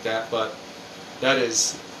definitely think that, but that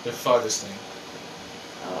is the farthest thing.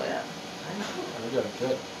 Oh yeah. I know. Oh,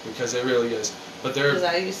 good. Because it really is. But there Because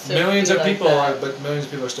I are used to millions be of like people, that. but millions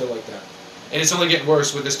of people are still like that. And it's only getting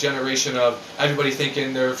worse with this generation of everybody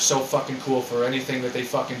thinking they're so fucking cool for anything that they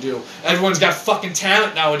fucking do. Everyone's got fucking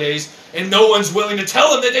talent nowadays, and no one's willing to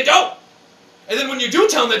tell them that they don't. And then when you do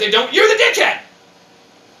tell them that they don't, you're the dickhead.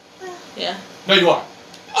 Yeah. No, you are.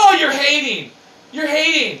 Oh, you're hating. You're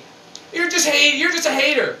hating. You're just a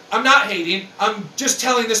hater. I'm not hating. I'm just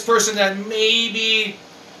telling this person that maybe.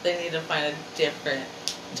 They need to find a different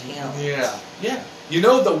talent. Yeah. You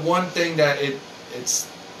know the one thing that it's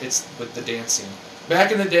with the dancing.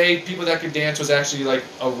 Back in the day, people that could dance was actually like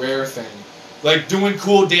a rare thing. Like doing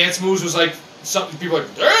cool dance moves was like something people were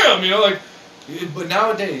like, damn, you know, like. But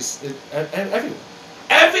nowadays,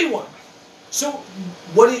 everyone. So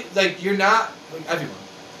what do you like? You're not like everyone.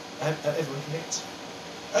 Everyone can dance.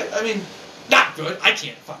 I mean, not good. I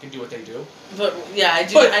can't fucking do what they do. But yeah, I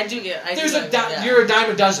do. But I do get. You're a dime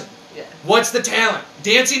a dozen. Yeah. What's the talent?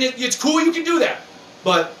 Dancing. It's cool. You can do that.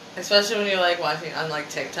 But especially when you're like watching on like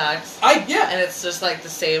TikToks. Yeah. And it's just like the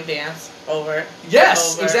same dance over.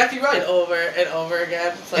 Yes, over, exactly right. And over and over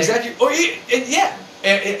again. It's like, Exactly. Oh,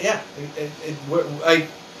 yeah. Like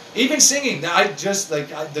even singing. I just like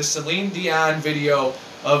the Celine Dion video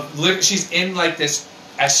of she's in like this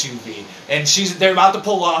SUV and they're about to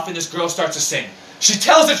pull off and this girl starts to sing. She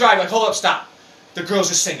tells the driver like, hold up, stop. The girl's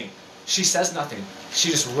just singing. She says nothing. She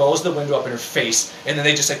just rolls the window up in her face and then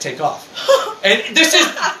they just like take off. And this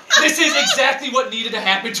is exactly what needed to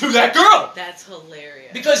happen to that girl. That's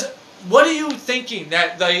hilarious. Because what are you thinking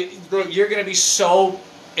that you're gonna be so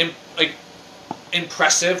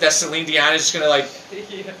impressive that Celine Dion is just gonna like?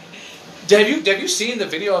 Have you seen the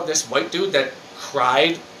video of this white dude that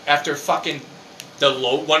cried after fucking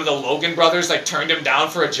one of the Logan brothers like turned him down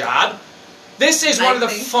for a job? This is one of the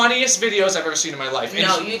funniest videos I've ever seen in my life.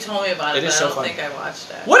 No, you told me about it, but I don't think I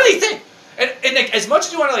watched it. What do you think? And like, as much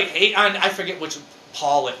as you want to like hate on, I forget which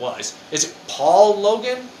Paul it was. Is it Paul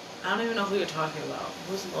Logan? I don't even know who you're talking about.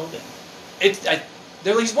 Who's Logan?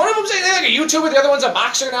 He's one of them's like a YouTuber. The other one's a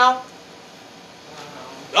boxer now. I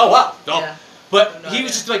don't know. Oh wow! No. Yeah. But he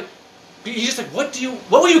was just like,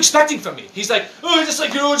 what were you expecting from me? He's like, oh, just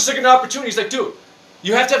like just like an opportunity. He's like, dude,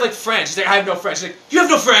 you have to have like friends. He's like, I have no friends. He's like, you have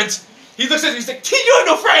no friends. He looks at him. He's like, you have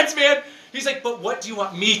no friends, man. He's like, but what do you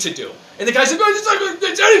want me to do? And the guy's like, oh,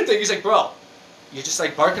 it's anything. He's like, bro, you're just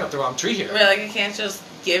like barking up the wrong tree here. I mean, like, I can't just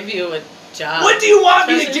give you a job. What do you want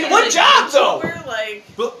me to do? What job though? Like,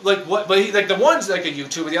 but like what? But he, like the one's like a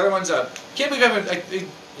YouTuber. The other one's a. Can't believe I haven't.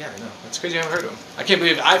 Yeah, I know. That's crazy. I haven't heard of him. I can't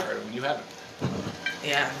believe I've heard of him and you haven't.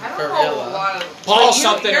 yeah, I for don't real. know a lot of. Paul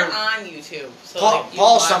something. You're on YouTube. So Paul, like,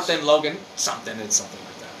 Paul something. Logan something. It's something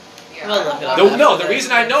like that. Yeah, We'll I look don't it watch up. No, the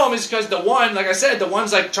reason I know him is because the one, like I said, the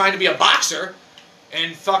one's like trying to be a boxer,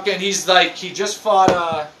 and fucking he's like he just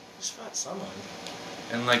fought someone,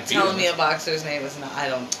 and like beat telling him. me a boxer's name is not. I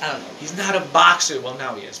don't know. He's not a boxer. Well,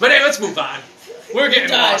 now he is. But hey, let's move on. We're getting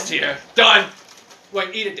Done. lost here. Done.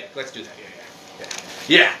 Wait, eat a dick. Let's do that.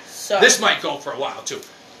 Yeah. So This might go for a while too.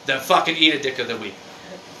 The fucking eat a dick of the week.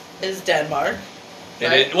 is Denmark.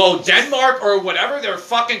 Right. Well, Denmark or whatever they're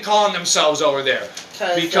fucking calling themselves over there.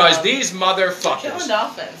 Because these motherfuckers... Killing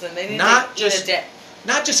dolphins, and they need not to just, eat a dick.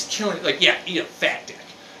 Not just killing... Like, yeah, eat a fat dick.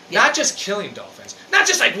 Yeah. Not just killing dolphins. Not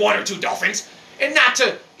just like 1 or 2 dolphins. And not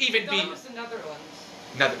to even be... That was the Netherlands.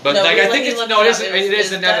 But no, like, I think it is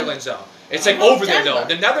the Netherlands, though. It's like over there, though.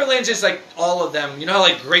 The Netherlands is like all of them. You know how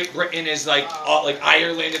like Great Britain is like all, like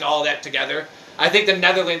Ireland and all that together? I think the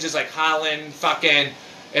Netherlands is like Holland, fucking,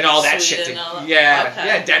 and all that shit. Yeah, okay.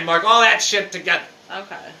 Yeah, Denmark, all that shit together.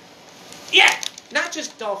 Okay. Yeah, not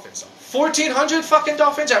just dolphins, though. 1,400 fucking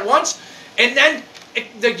dolphins at once, and then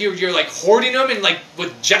you're like hoarding them and like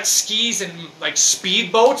with jet skis and like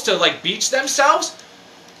speedboats to like beach themselves.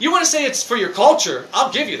 You want to say it's for your culture?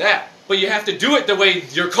 I'll give you that. But you have to do it the way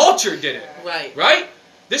your culture did it. Right. Right?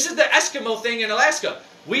 This is the Eskimo thing in Alaska.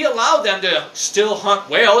 We allow them to still hunt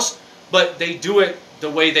whales, but they do it the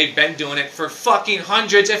way they've been doing it for fucking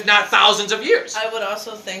hundreds, if not thousands of years. I would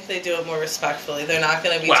also think they do it more respectfully. They're not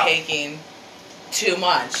going to be taking too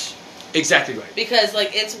much. Exactly right. Because, like,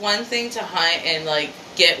 it's one thing to hunt and, like,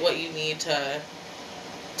 get what you need to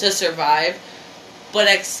survive. But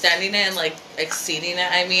extending it and, like, exceeding it,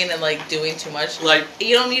 I mean, and, like, doing too much. Like,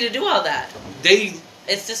 you don't need to do all that.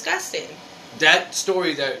 It's disgusting. That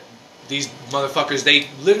story that these motherfuckers, they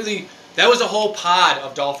literally, that was a whole pod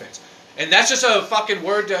of dolphins. And that's just a fucking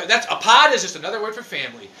word, that's, a pod is just another word for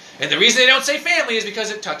family. And the reason they don't say family is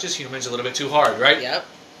because it touches humans a little bit too hard, right? Yep.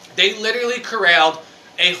 They literally corralled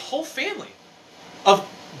a whole family of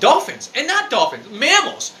dolphins, and not dolphins,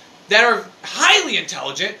 mammals. That are highly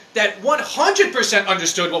intelligent, that 100%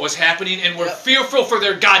 understood what was happening and were fearful for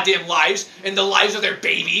their goddamn lives and the lives of their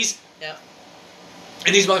babies. Yep.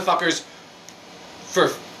 And these motherfuckers,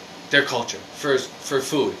 for their culture, for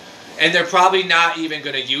food. And they're probably not even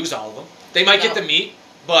going to use all of them. They might get the meat,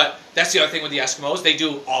 but that's the other thing with the Eskimos. They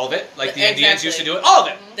do all of it, like the Indians used to do it. All of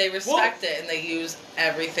it. They respect it, and they use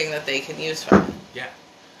everything that they can use from it. Yeah.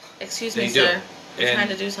 Excuse me, sir. I'm trying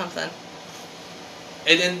to do something.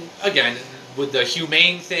 And then, again, with the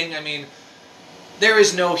humane thing, I mean, there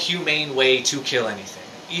is no humane way to kill anything.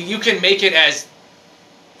 You can make it as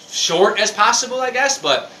short as possible, I guess,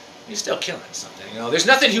 but you're still killing something, you know? There's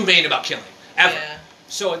nothing humane about killing, ever. Yeah.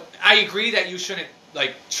 So I agree that you shouldn't,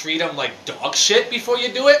 like, treat them like dog shit before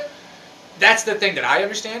you do it. That's the thing that I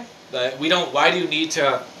understand. But why do you need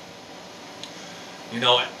to, you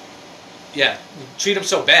know, treat them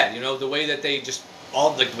so bad, you know? The way that they just,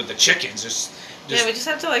 all, like, with the chickens, we just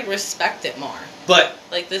have to, like, respect it more. But,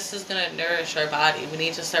 like, this is going to nourish our body. We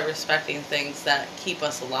need to start respecting things that keep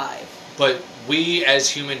us alive. But we, as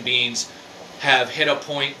human beings, have hit a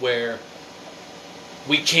point where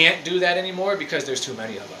we can't do that anymore because there's too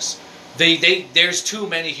many of us. There's too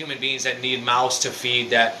many human beings that need mouths to feed,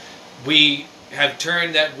 that we have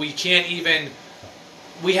turned that we can't even...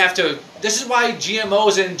 We have to... This is why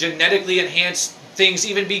GMOs and genetically enhanced things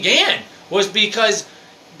even began, was because...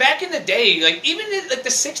 Back in the day, like even in like the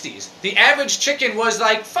 60s, the average chicken was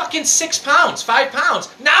like fucking 6 pounds, 5 pounds.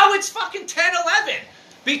 Now it's fucking 10, 11.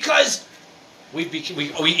 Because we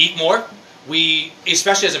eat more. We,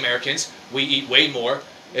 especially as Americans, we eat way more.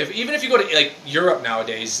 Even if you go to like Europe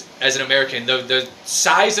nowadays, as an American, the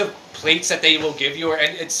size of plates that they will give you,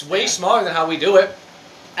 and it's way smaller than how we do it.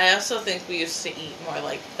 I also think we used to eat more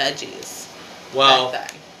like veggies. Well,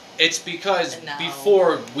 it's because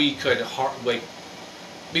before we could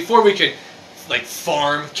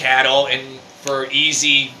farm cattle and for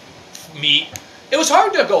easy meat, it was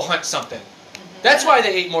hard to go hunt something. That's why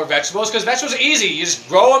they ate more vegetables, because vegetables are easy. You just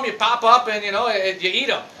grow them, you pop up, and you eat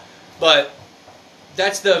them. But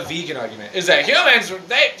that's the vegan argument, is that humans,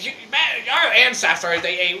 our ancestors,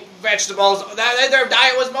 they ate vegetables. Their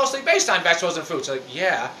diet was mostly based on vegetables and fruits. Like,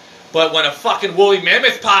 yeah, but when a fucking woolly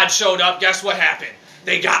mammoth pod showed up, guess what happened?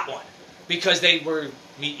 They got one. Because they were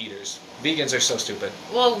meat eaters. Vegans are so stupid.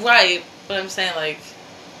 Well, right, but I'm saying, like,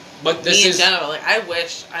 but this in general, like, I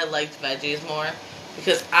wish I liked veggies more,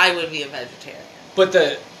 because I would be a vegetarian. But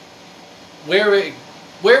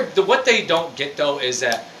what they don't get, though, is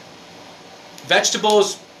that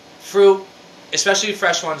vegetables, fruit, especially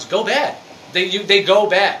fresh ones, go bad. They go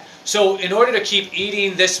bad. So in order to keep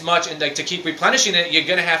eating this much and like to keep replenishing it, you're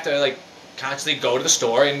gonna have to like constantly go to the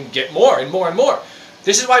store and get more and more and more.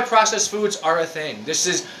 This is why processed foods are a thing.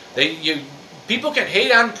 People can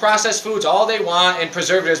hate on processed foods all they want and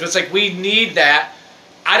preservatives, but it's like we need that.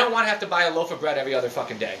 I don't want to have to buy a loaf of bread every other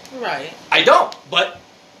fucking day. Right. I don't, but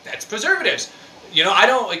that's preservatives. You know, I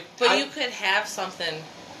don't like. But you could have something,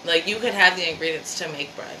 like you could have the ingredients to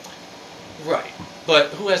make bread. Right, but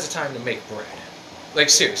who has the time to make bread? Like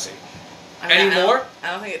seriously, I mean, anymore?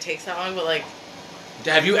 I don't think it takes that long, but like.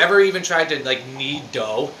 Have you ever even tried to like knead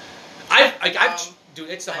dough? Dude,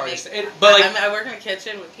 it's the hardest. I work in a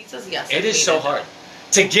kitchen with pizzas. Yes, it is so hard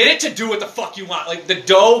to get it to do what the fuck you want. Like the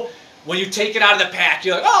dough, when you take it out of the pack,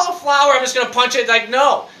 you're like, oh, flour, I'm just gonna punch it. Like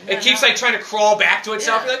no, it keeps like trying to crawl back to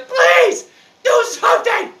itself. You're like, please do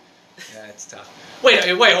something. Yeah, it's tough. Wait,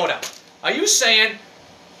 hold on. Are you saying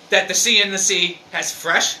that the C&C has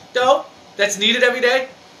fresh dough that's needed every day?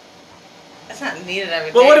 That's not needed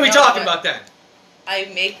every day. Well, what are we talking about then?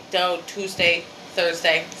 I make dough Tuesday,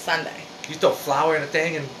 Thursday, Sunday. You throw flour in a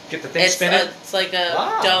thing and get the thing spinning? It's like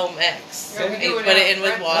a dough mix. Yeah, you put it in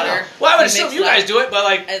with water. Wow. Well, I would assume you guys do it, but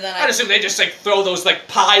like, I'd assume they just like throw those like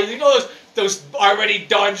pies, you know, those already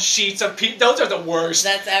done sheets of pizza. Those are the worst.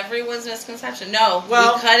 That's everyone's misconception. No,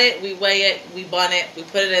 well, we cut it, we weigh it, we bun it, we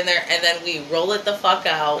put it in there, and then we roll it the fuck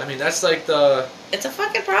out. I mean, that's like the... It's a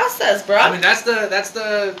fucking process, bro. I mean, that's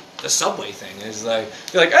the Subway thing. Is like,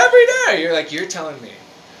 you're like, every day. You're like, you're telling me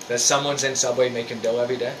that someone's in Subway making dough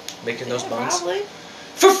every day? Making those buns? Probably.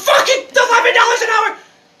 For fucking $11 an hour!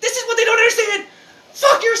 This is what they don't understand!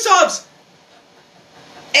 Fuck your subs!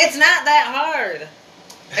 It's not that hard.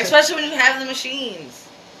 Especially when you have the machines.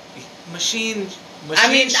 I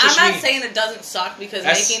mean, I'm not saying it doesn't suck because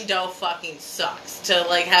making dough fucking sucks. To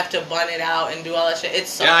like have to bun it out and do all that shit. It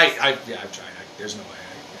sucks. Yeah, I've tried. There's no way.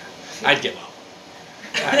 I'd give up.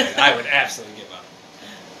 I would absolutely give up.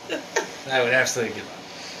 I would absolutely give up.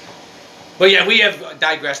 But yeah, we have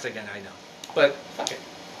digressed again, I know. But fuck it.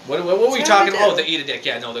 What were we talking about? Oh, the eat a dick.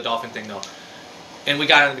 Yeah, no, the dolphin thing, no. And we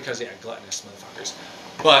got on because, gluttonous motherfuckers.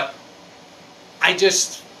 But I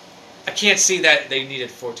can't see that they needed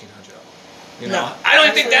 1,400 of them. You know? No, I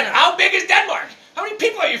don't think that... How big is Denmark? How many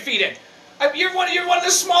people are you feeding? You're one of the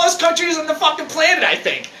smallest countries on the fucking planet, I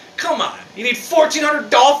think. Come on. You need 1,400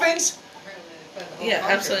 dolphins? Yeah,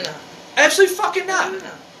 absolutely not. Absolutely fucking not. And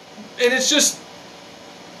it's just...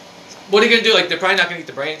 What are you going to do? Like, they're probably not going to eat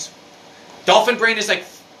the brains. Dolphin brain is like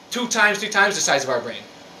 2 times, 3 times the size of our brain.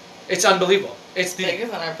 It's unbelievable. It's bigger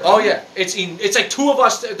than our brain. Oh yeah, it's like 2 of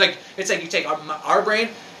us. Like it's like you take our brain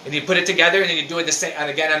and you put it together and then you do it the same and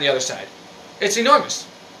again on the other side. It's enormous.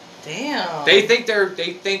 Damn. They think that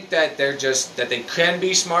they can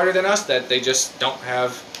be smarter than us. That they just don't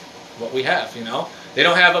have what we have. You know, they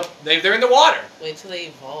don't have they're in the water. Wait till they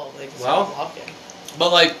evolve. They just start walking.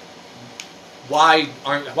 But like, why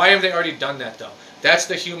haven't they already done that though? That's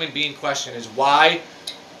the human being question: is why,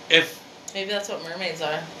 if. Maybe that's what mermaids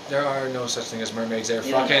are. There are no such thing as mermaids. They're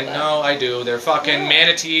fucking... No, I do. They're fucking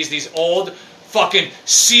manatees. These old fucking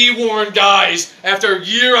sea-worn guys after a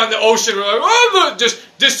year on the ocean are like, oh, just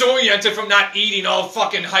disoriented from not eating, all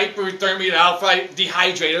fucking hyperthermia out,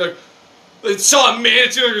 dehydrated. Like, saw a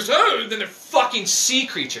manatee and goes, oh, then they're fucking sea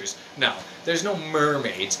creatures. No, there's no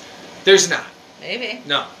mermaids. There's not. Maybe.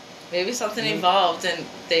 No. Maybe something evolved and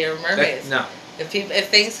they are mermaids. No. If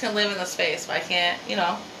things can live in the space, why can't,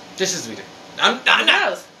 This is ridiculous.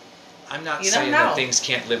 I'm not saying that things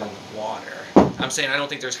can't live in the water. I'm saying I don't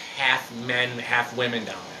think there's half men, half women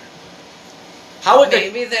down there. How would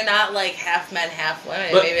maybe they're not like half men, half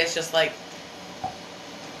women. Maybe it's just like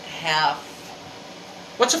half.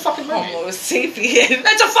 What's a fucking mermaid? Homo sapien.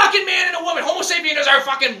 That's a fucking man and a woman. Homo sapien is our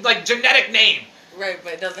fucking like genetic name. Right,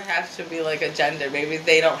 but it doesn't have to be like a gender. Maybe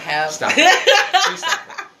they don't have. Stop it. Please stop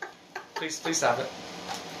it. Please stop it.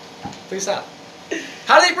 Please stop.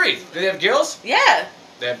 How do they breathe? Do they have gills? Yeah.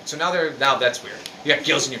 Now that's weird. You got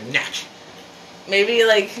gills in your neck. Maybe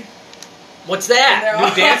like. What's that?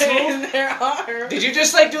 New dance move? In their arms. Did you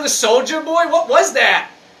just like do the Soldier Boy? What was that?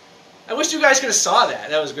 I wish you guys could have saw that.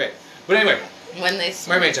 That was great. But anyway. When they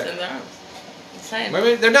mermaids in their arms. Insane.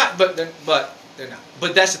 Mermaids, they're not. But they're not.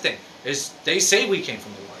 But that's the thing. Is they say we came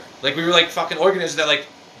from the water. Like we were like fucking organisms that like.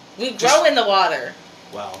 We grow in the water.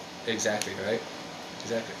 Well, exactly right.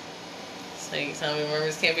 Exactly. So you tell me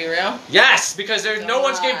mermaids can't be real? Yes, because no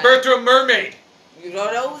one's gave birth to a mermaid. You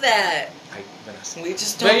don't know that. Vanessa. We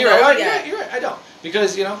just don't know yet. You're right. I don't.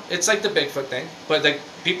 Because, it's like the Bigfoot thing. But, like,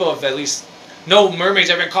 people have at least... No mermaids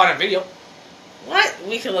ever been caught on video. What?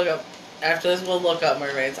 We can look up... After this, we'll look up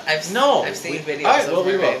mermaids. I've seen videos of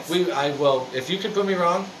mermaids. I will. If you can prove me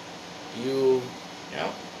wrong, you...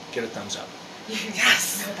 Yep. Get a thumbs up.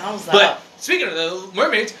 Yes! Thumbs up. But, speaking of the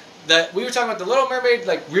mermaids... we were talking about the Little Mermaid,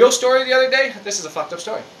 like, real story the other day. This is a fucked up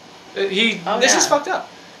story. This is fucked up.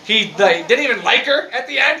 He didn't even like her at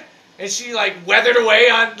the end, and she, like, weathered away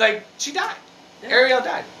on, like, she died. Yeah. Ariel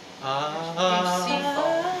died.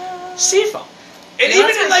 Seafoam. And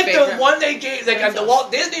even in, like, the one they gave, like, the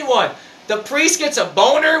Walt Disney one, the priest gets a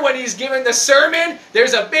boner when he's giving the sermon.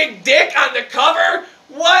 There's a big dick on the cover.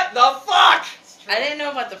 What the fuck? I didn't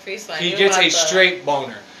know about the priest one. He gets a straight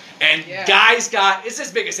boner. And guys got, it's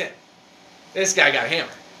his biggest hit. This guy got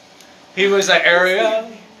hammered. He was like,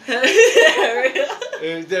 Ariel.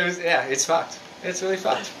 It's fucked. It's really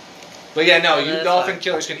fucked. But yeah, no, you dolphin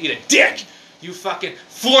killers can eat a dick. You fucking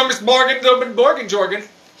Flormus Morgan Jorgen.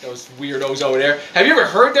 Those weirdos over there. Have you ever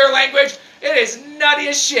heard their language? It is nutty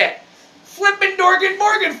as shit. Flippin' Morgan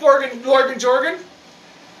Jorgen.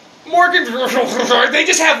 Morgan. They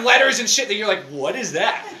just have letters and shit that you're like, what is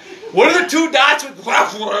that? What are the two dots with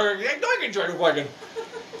Jorgen?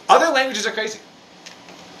 Other languages are crazy.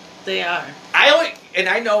 They are.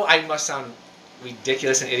 I know I must sound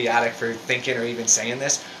ridiculous and idiotic for thinking or even saying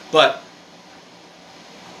this, but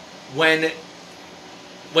when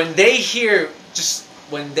they hear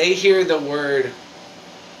the word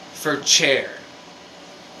for chair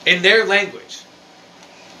in their language,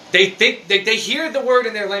 they hear the word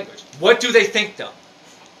in their language. What do they think though?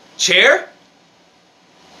 Chair?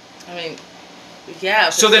 I mean, yeah.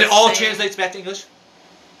 So then it all translates back to English?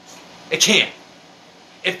 It can't.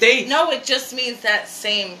 No, it just means that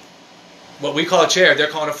same. What we call a chair, they're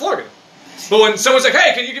calling a florgan. But when someone's like,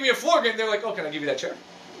 hey, can you give me a florgan? They're like, oh, can I give you that chair?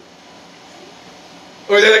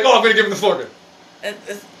 Or they're like, oh, I'm going to give him the florgan. I'm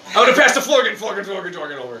going to pass the florgan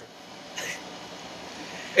over.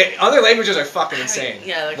 Other languages are fucking insane.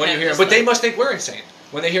 When you hear them. But they must think we're insane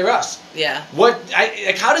when they hear us. Yeah.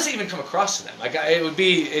 How does it even come across to them?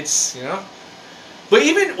 It's, you know. But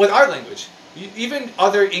even with our language, even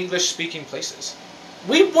other English-speaking places,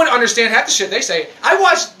 we wouldn't understand half the shit they say. I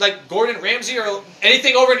watch like Gordon Ramsay or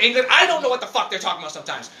anything over in England. I don't know what the fuck they're talking about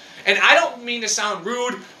sometimes. And I don't mean to sound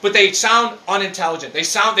rude, but they sound unintelligent. They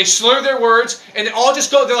slur their words, and they all just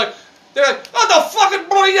go. They're like, what the fucking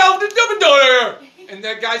boy down there? And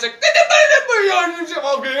that guy's like,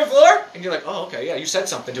 and you're like, oh, okay, yeah, you said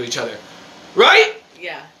something to each other, right?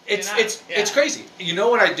 Yeah. It's crazy. You know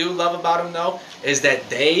what I do love about them though is that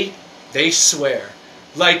they swear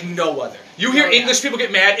like no other. You hear English people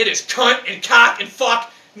get mad, it is cunt and cock and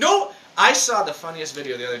fuck. No, I saw the funniest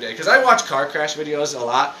video the other day because I watch car crash videos a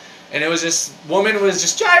lot, and it was this woman was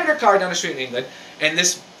just driving her car down the street in England, and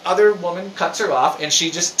this other woman cuts her off, and she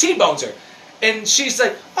just T-bones her. And she's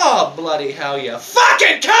like, oh, bloody hell, you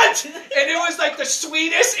fucking cunt! And it was like the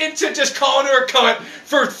sweetest into just calling her a cunt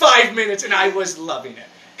for 5 minutes, and I was loving it.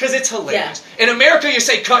 Because it's hilarious. Yeah. In America, you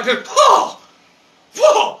say cunt, and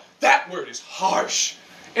whoa, that word is harsh.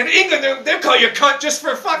 In England, they'll call you a cunt just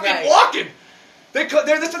for fucking walking. They're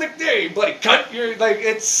just like, hey, bloody cunt. You're like,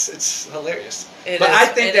 it's hilarious. I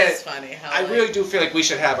think that is funny. I really do feel like we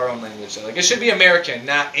should have our own language. Like, it should be American,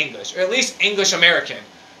 not English. Or at least English-American.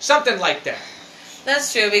 Something like that.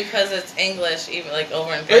 That's true because it's English, even like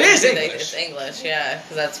over in. It is English. It's English, yeah,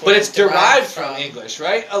 because that's. But it's derived from English,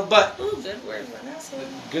 right? Ooh, good word, Vanessa.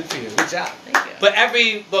 Good for you. Good job. Thank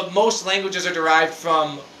you. But most languages are derived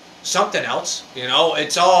from something else. You know,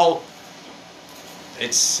 it's all.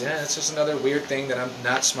 It's just another weird thing that I'm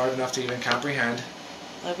not smart enough to even comprehend.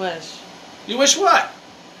 I wish. You wish what?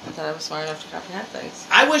 I thought I was smart enough to comprehend things.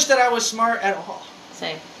 I wish that I was smart at all.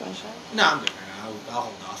 Same. You want to try? No, I'm good right now. I'll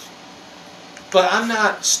hold off. But I'm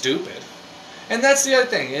not stupid. And that's the other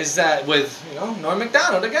thing, is that with, Norm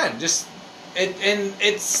Macdonald, again, it's,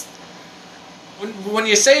 when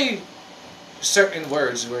you say certain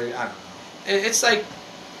words where, I don't know, it's like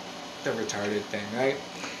the retarded thing, right?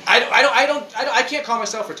 I can't call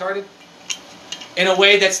myself retarded in a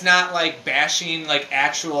way that's not like bashing like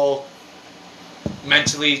actual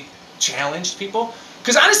mentally challenged people.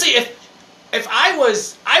 Because honestly, if I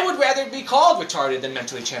would rather be called retarded than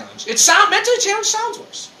mentally challenged. Mentally challenged sounds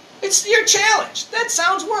worse. It's your challenge. That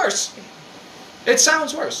sounds worse. It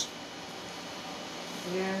sounds worse.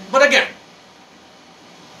 Yeah. But again,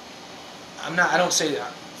 I don't say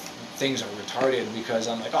that things are retarded because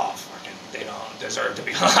I'm like, oh, fucking, they don't deserve to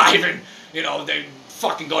be alive and, they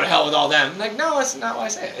fucking go to hell with all them. Like, no, that's not why I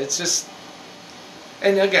say it. It's just,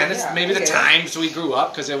 and again, it's maybe the times we grew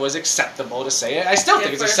up because it was acceptable to say it. I still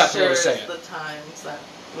think it's acceptable to say it. The times that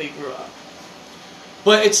we grew up.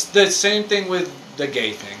 But it's the same thing with the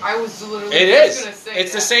gay thing. I was literally going to say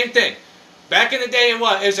it's the same thing. Back in the day, it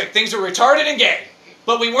was like things were retarded and gay.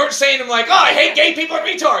 But we weren't saying them like, oh, I hate gay people and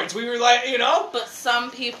retards. We were like, But some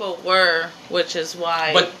people were, which is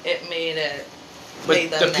why it made it. But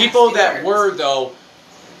the people that were, though,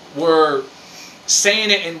 were saying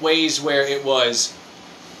it in ways where it was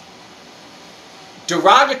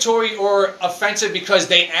derogatory or offensive because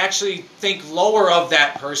they actually think lower of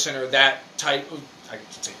that person or that type of, I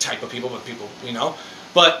should say type of people, but people,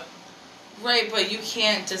 but... Right, but you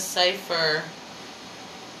can't decipher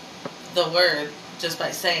the word just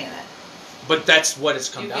by saying it. But that's what it's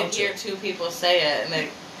come down to. You can hear two people say it, and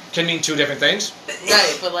can mean two different things.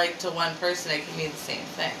 Right, but like to one person it can mean the same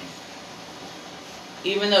thing.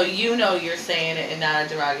 Even though you know you're saying it in not a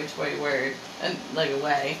derogatory word, and like a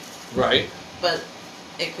way. Right. But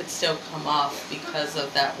it could still come off because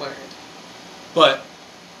of that word. But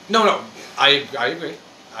no, I agree.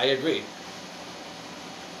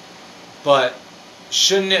 But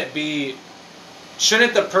shouldn't the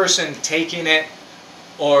person taking it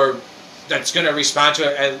or that's going to respond to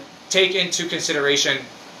it and take into consideration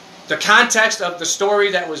the context of the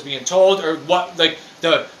story that was being told, or what, like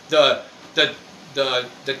the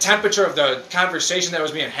temperature of the conversation that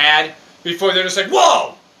was being had before they're just like,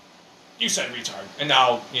 whoa, you said retard, and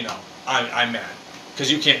now I'm mad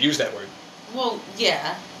because you can't use that word. Well,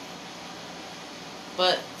 yeah,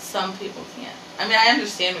 but some people can't. I mean, I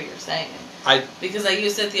understand what you're saying. Because I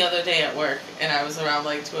used it the other day at work, and I was around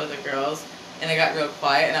like two other girls, and it got real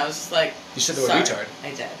quiet, and I was just like, you said the word retard.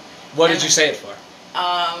 I did. What did you say it for?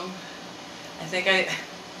 I think I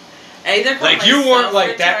either called like you weren't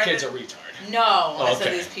like retarded. That kid's a retard. No, I okay.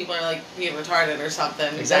 said these people are like being retarded or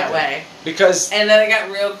something exactly. that way. Because and then it got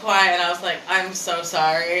real quiet, and I was like, I'm so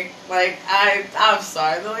sorry. Like I'm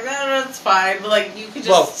sorry. They're like, no, it's fine. But like you could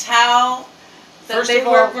just tell that they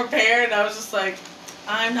weren't prepared. And I was just like,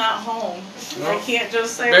 I'm not home. No. I can't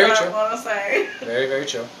just say what I want to say. Very, very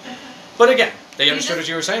true. But again, they understood what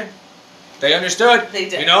you were saying. They understood. They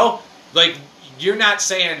did. Like you're not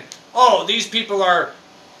saying, oh, these people are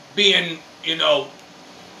being,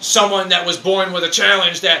 someone that was born with a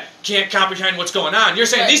challenge that can't comprehend what's going on. You're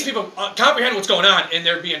saying these people comprehend what's going on, and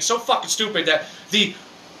they're being so fucking stupid that the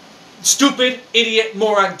stupid, idiot,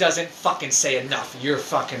 moron doesn't fucking say enough. You're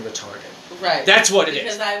fucking retarded. Right. That's what it is.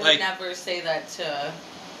 Because I would never say that to,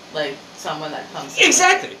 like, someone that comes to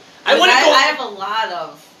exactly. I have a lot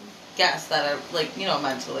of guests that are, like,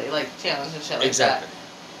 mentally, like, challenged and shit like that.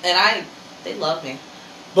 And they love me.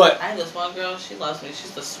 But I have this one girl, she loves me. She's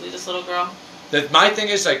the sweetest little girl. My thing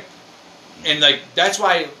is, like, and, like, that's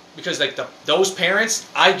why, because, like, those parents,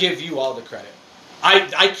 I give you all the credit.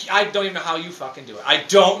 I don't even know how you fucking do it. I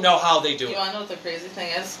don't know how they do it. You want to know what the crazy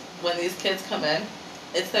thing is? When these kids come in,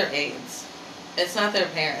 it's their aides. It's not their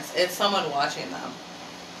parents. It's someone watching them.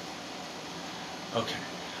 Okay.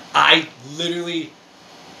 I literally,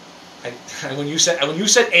 when you said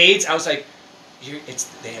AIDS, I was like,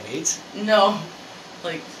 they have AIDS? No,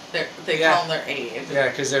 like they call them their aid. Yeah,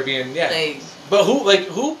 because they're being But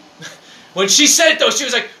who? When she said it though, she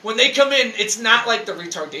was like, when they come in, it's not like the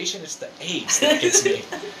retardation, it's the AIDS that gets me.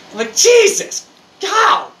 I'm like, Jesus,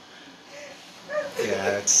 God.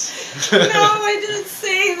 Yeah, it's. No, I didn't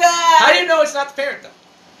say that. How do you know it's not the parent though?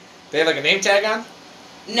 They have like a name tag on?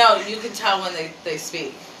 No, you can tell when they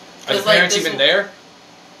speak. Are the parents even there?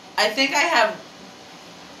 I think I have.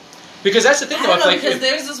 Because that's the thing, though. Because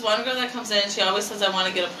there's this one girl that comes in and she always says, I want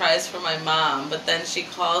to get a prize for my mom, but then she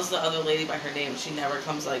calls the other lady by her name. She never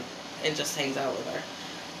comes, like, and just hangs out with her.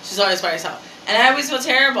 She's always by herself. And I always feel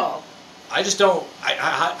terrible. I just don't...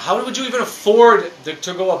 how would you even afford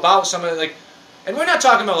to go about some of the, like... And we're not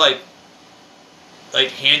talking about, like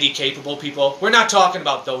handy-capable people. We're not talking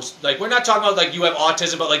about those... Like, we're not talking about, like, you have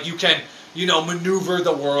autism, but, like, you can, maneuver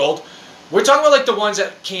the world. We're talking about, like, the ones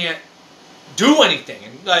that can't do anything.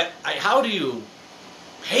 And, like, how do you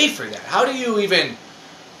pay for that? How do you even...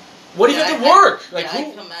 What do you have to work? I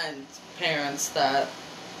commend parents that...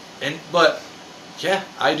 But, yeah,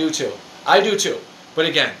 I do too. But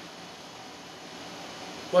again,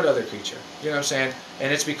 what other creature? You know what I'm saying?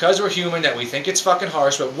 And it's because we're human that we think it's fucking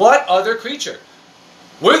harsh, but what other creature?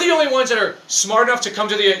 We're the only ones that are smart enough to come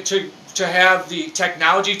to have the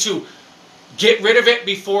technology to get rid of it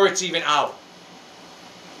before it's even out.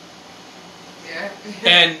 Yeah.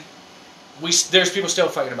 And there's people still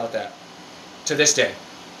fighting about that to this day.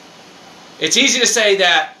 It's easy to say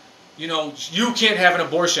that, you can't have an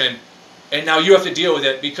abortion and now you have to deal with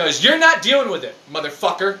it because you're not dealing with it,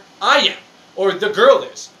 motherfucker. I am. Or the girl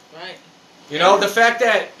is. Right. The fact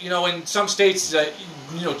that, in some states,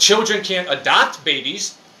 children can't adopt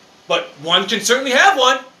babies, but one can certainly have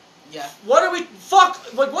one. Yeah. What are we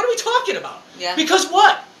talking about? Yeah. Because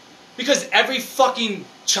what? Because every fucking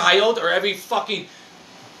child or every fucking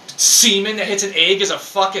semen that hits an egg is a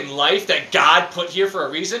fucking life that God put here for a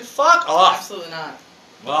reason? Fuck off. Absolutely not.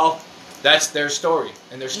 Well, that's their story,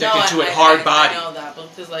 and they're sticking to it hard body. I know that,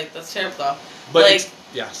 because, that's terrible, though. But,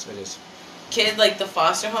 yes, it is. Kids, the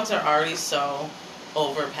foster homes are already so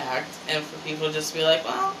overpacked, and for people to just be like,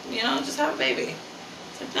 well, just have a baby.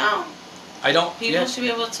 It's like, no. I don't. People should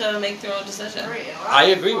be able to make their own decision. I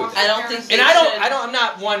agree with that. I don't think. I'm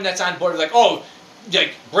not one that's on board with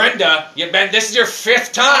Brenda, this is your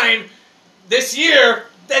 5th time this year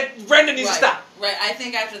that Brenda needs to stop. Right. I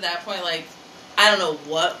think after that point, like, I don't know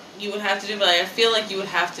what you would have to do, but I feel like you would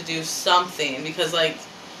have to do something because, like,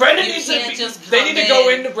 Brenda needs to. They need to go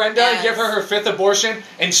into Brenda and give her 5th abortion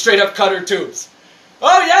and straight up cut her tubes.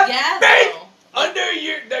 Oh yeah. Yeah. Bang! Under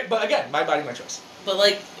your. But again, my body, my choice.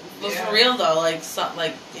 But for real though,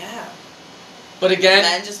 yeah. But again,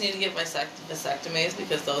 men just need to get vasectomies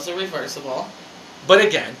because those are reversible. But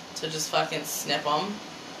again, so just fucking snip them.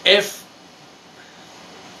 If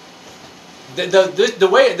the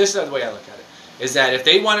way this is the way I look at it is that if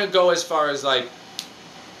they want to go as far as like,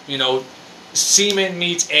 you know, semen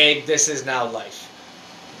meets egg, this is now life.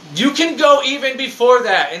 You can go even before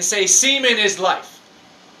that and say semen is life,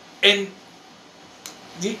 and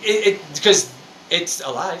because it's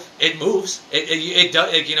alive, it moves, it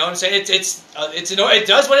does. You know what I'm saying? It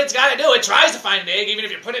does what it's got to do. It tries to find an egg, even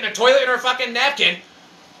if you put it in a toilet or a fucking napkin.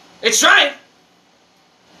 It's trying.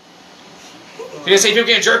 You're gonna say people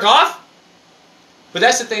can't jerk off? But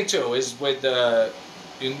that's the thing too, is with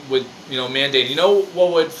mandate. You know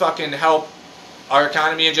what would fucking help our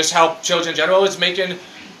economy and just help children in general is making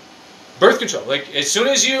birth control. Like as soon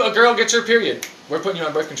as a girl gets her period, we're putting you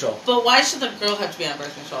on birth control. But why should the girl have to be on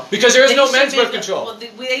birth control? Because there is no men's birth control. Well,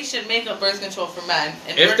 they should make a birth control for men.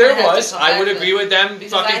 And if there was, I would agree with them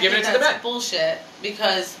fucking giving it to the men. That's bullshit.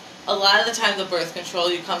 Because a lot of the time, the birth control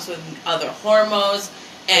comes with other hormones.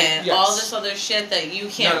 And all this other shit that you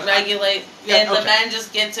can't regulate, and the men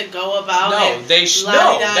just get to go about it. That's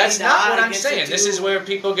not what I'm saying. This is where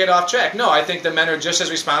people get off track. No, I think the men are just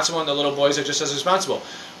as responsible, and the little boys are just as responsible.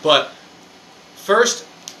 But first,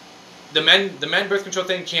 the men birth control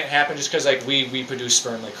thing can't happen just because like we produce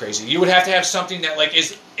sperm like crazy. You would have to have something that like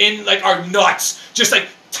is in like our nuts, just like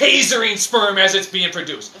tasering sperm as it's being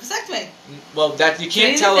produced. A vasectomy. Well, that you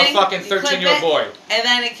can't tell a fucking 13-year-old boy. And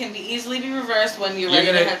then it can easily be reversed when you're ready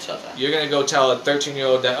to have children. You're gonna go tell a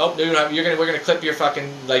 13-year-old that we're gonna clip your fucking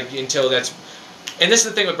like until that's. And this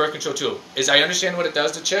is the thing with birth control too, is I understand what it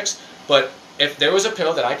does to chicks, but if there was a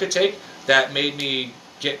pill that I could take that made me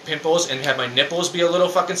get pimples and have my nipples be a little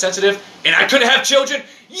fucking sensitive, and I could have children,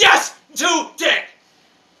 yes, today.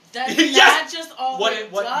 That's not just all what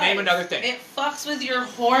does. Name another thing. It fucks with your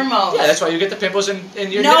hormones. Yeah, that's why you get the pimples in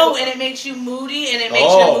your nipples. No, and it makes you moody, and it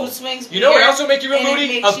makes your mood swings weird. You know what else will make you real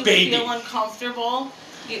moody? It makes a baby. You feel uncomfortable.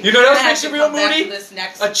 You know what else makes you real moody?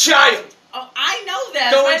 A child. Oh, I know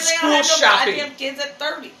that. Going school shopping. Goddamn kids at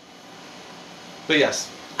 30. But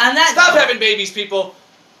yes. On that Stop having babies, people.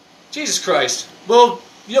 Jesus Christ. Well,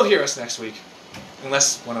 you'll hear us next week.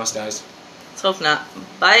 Unless one of us dies. Let's hope not.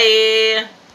 Bye.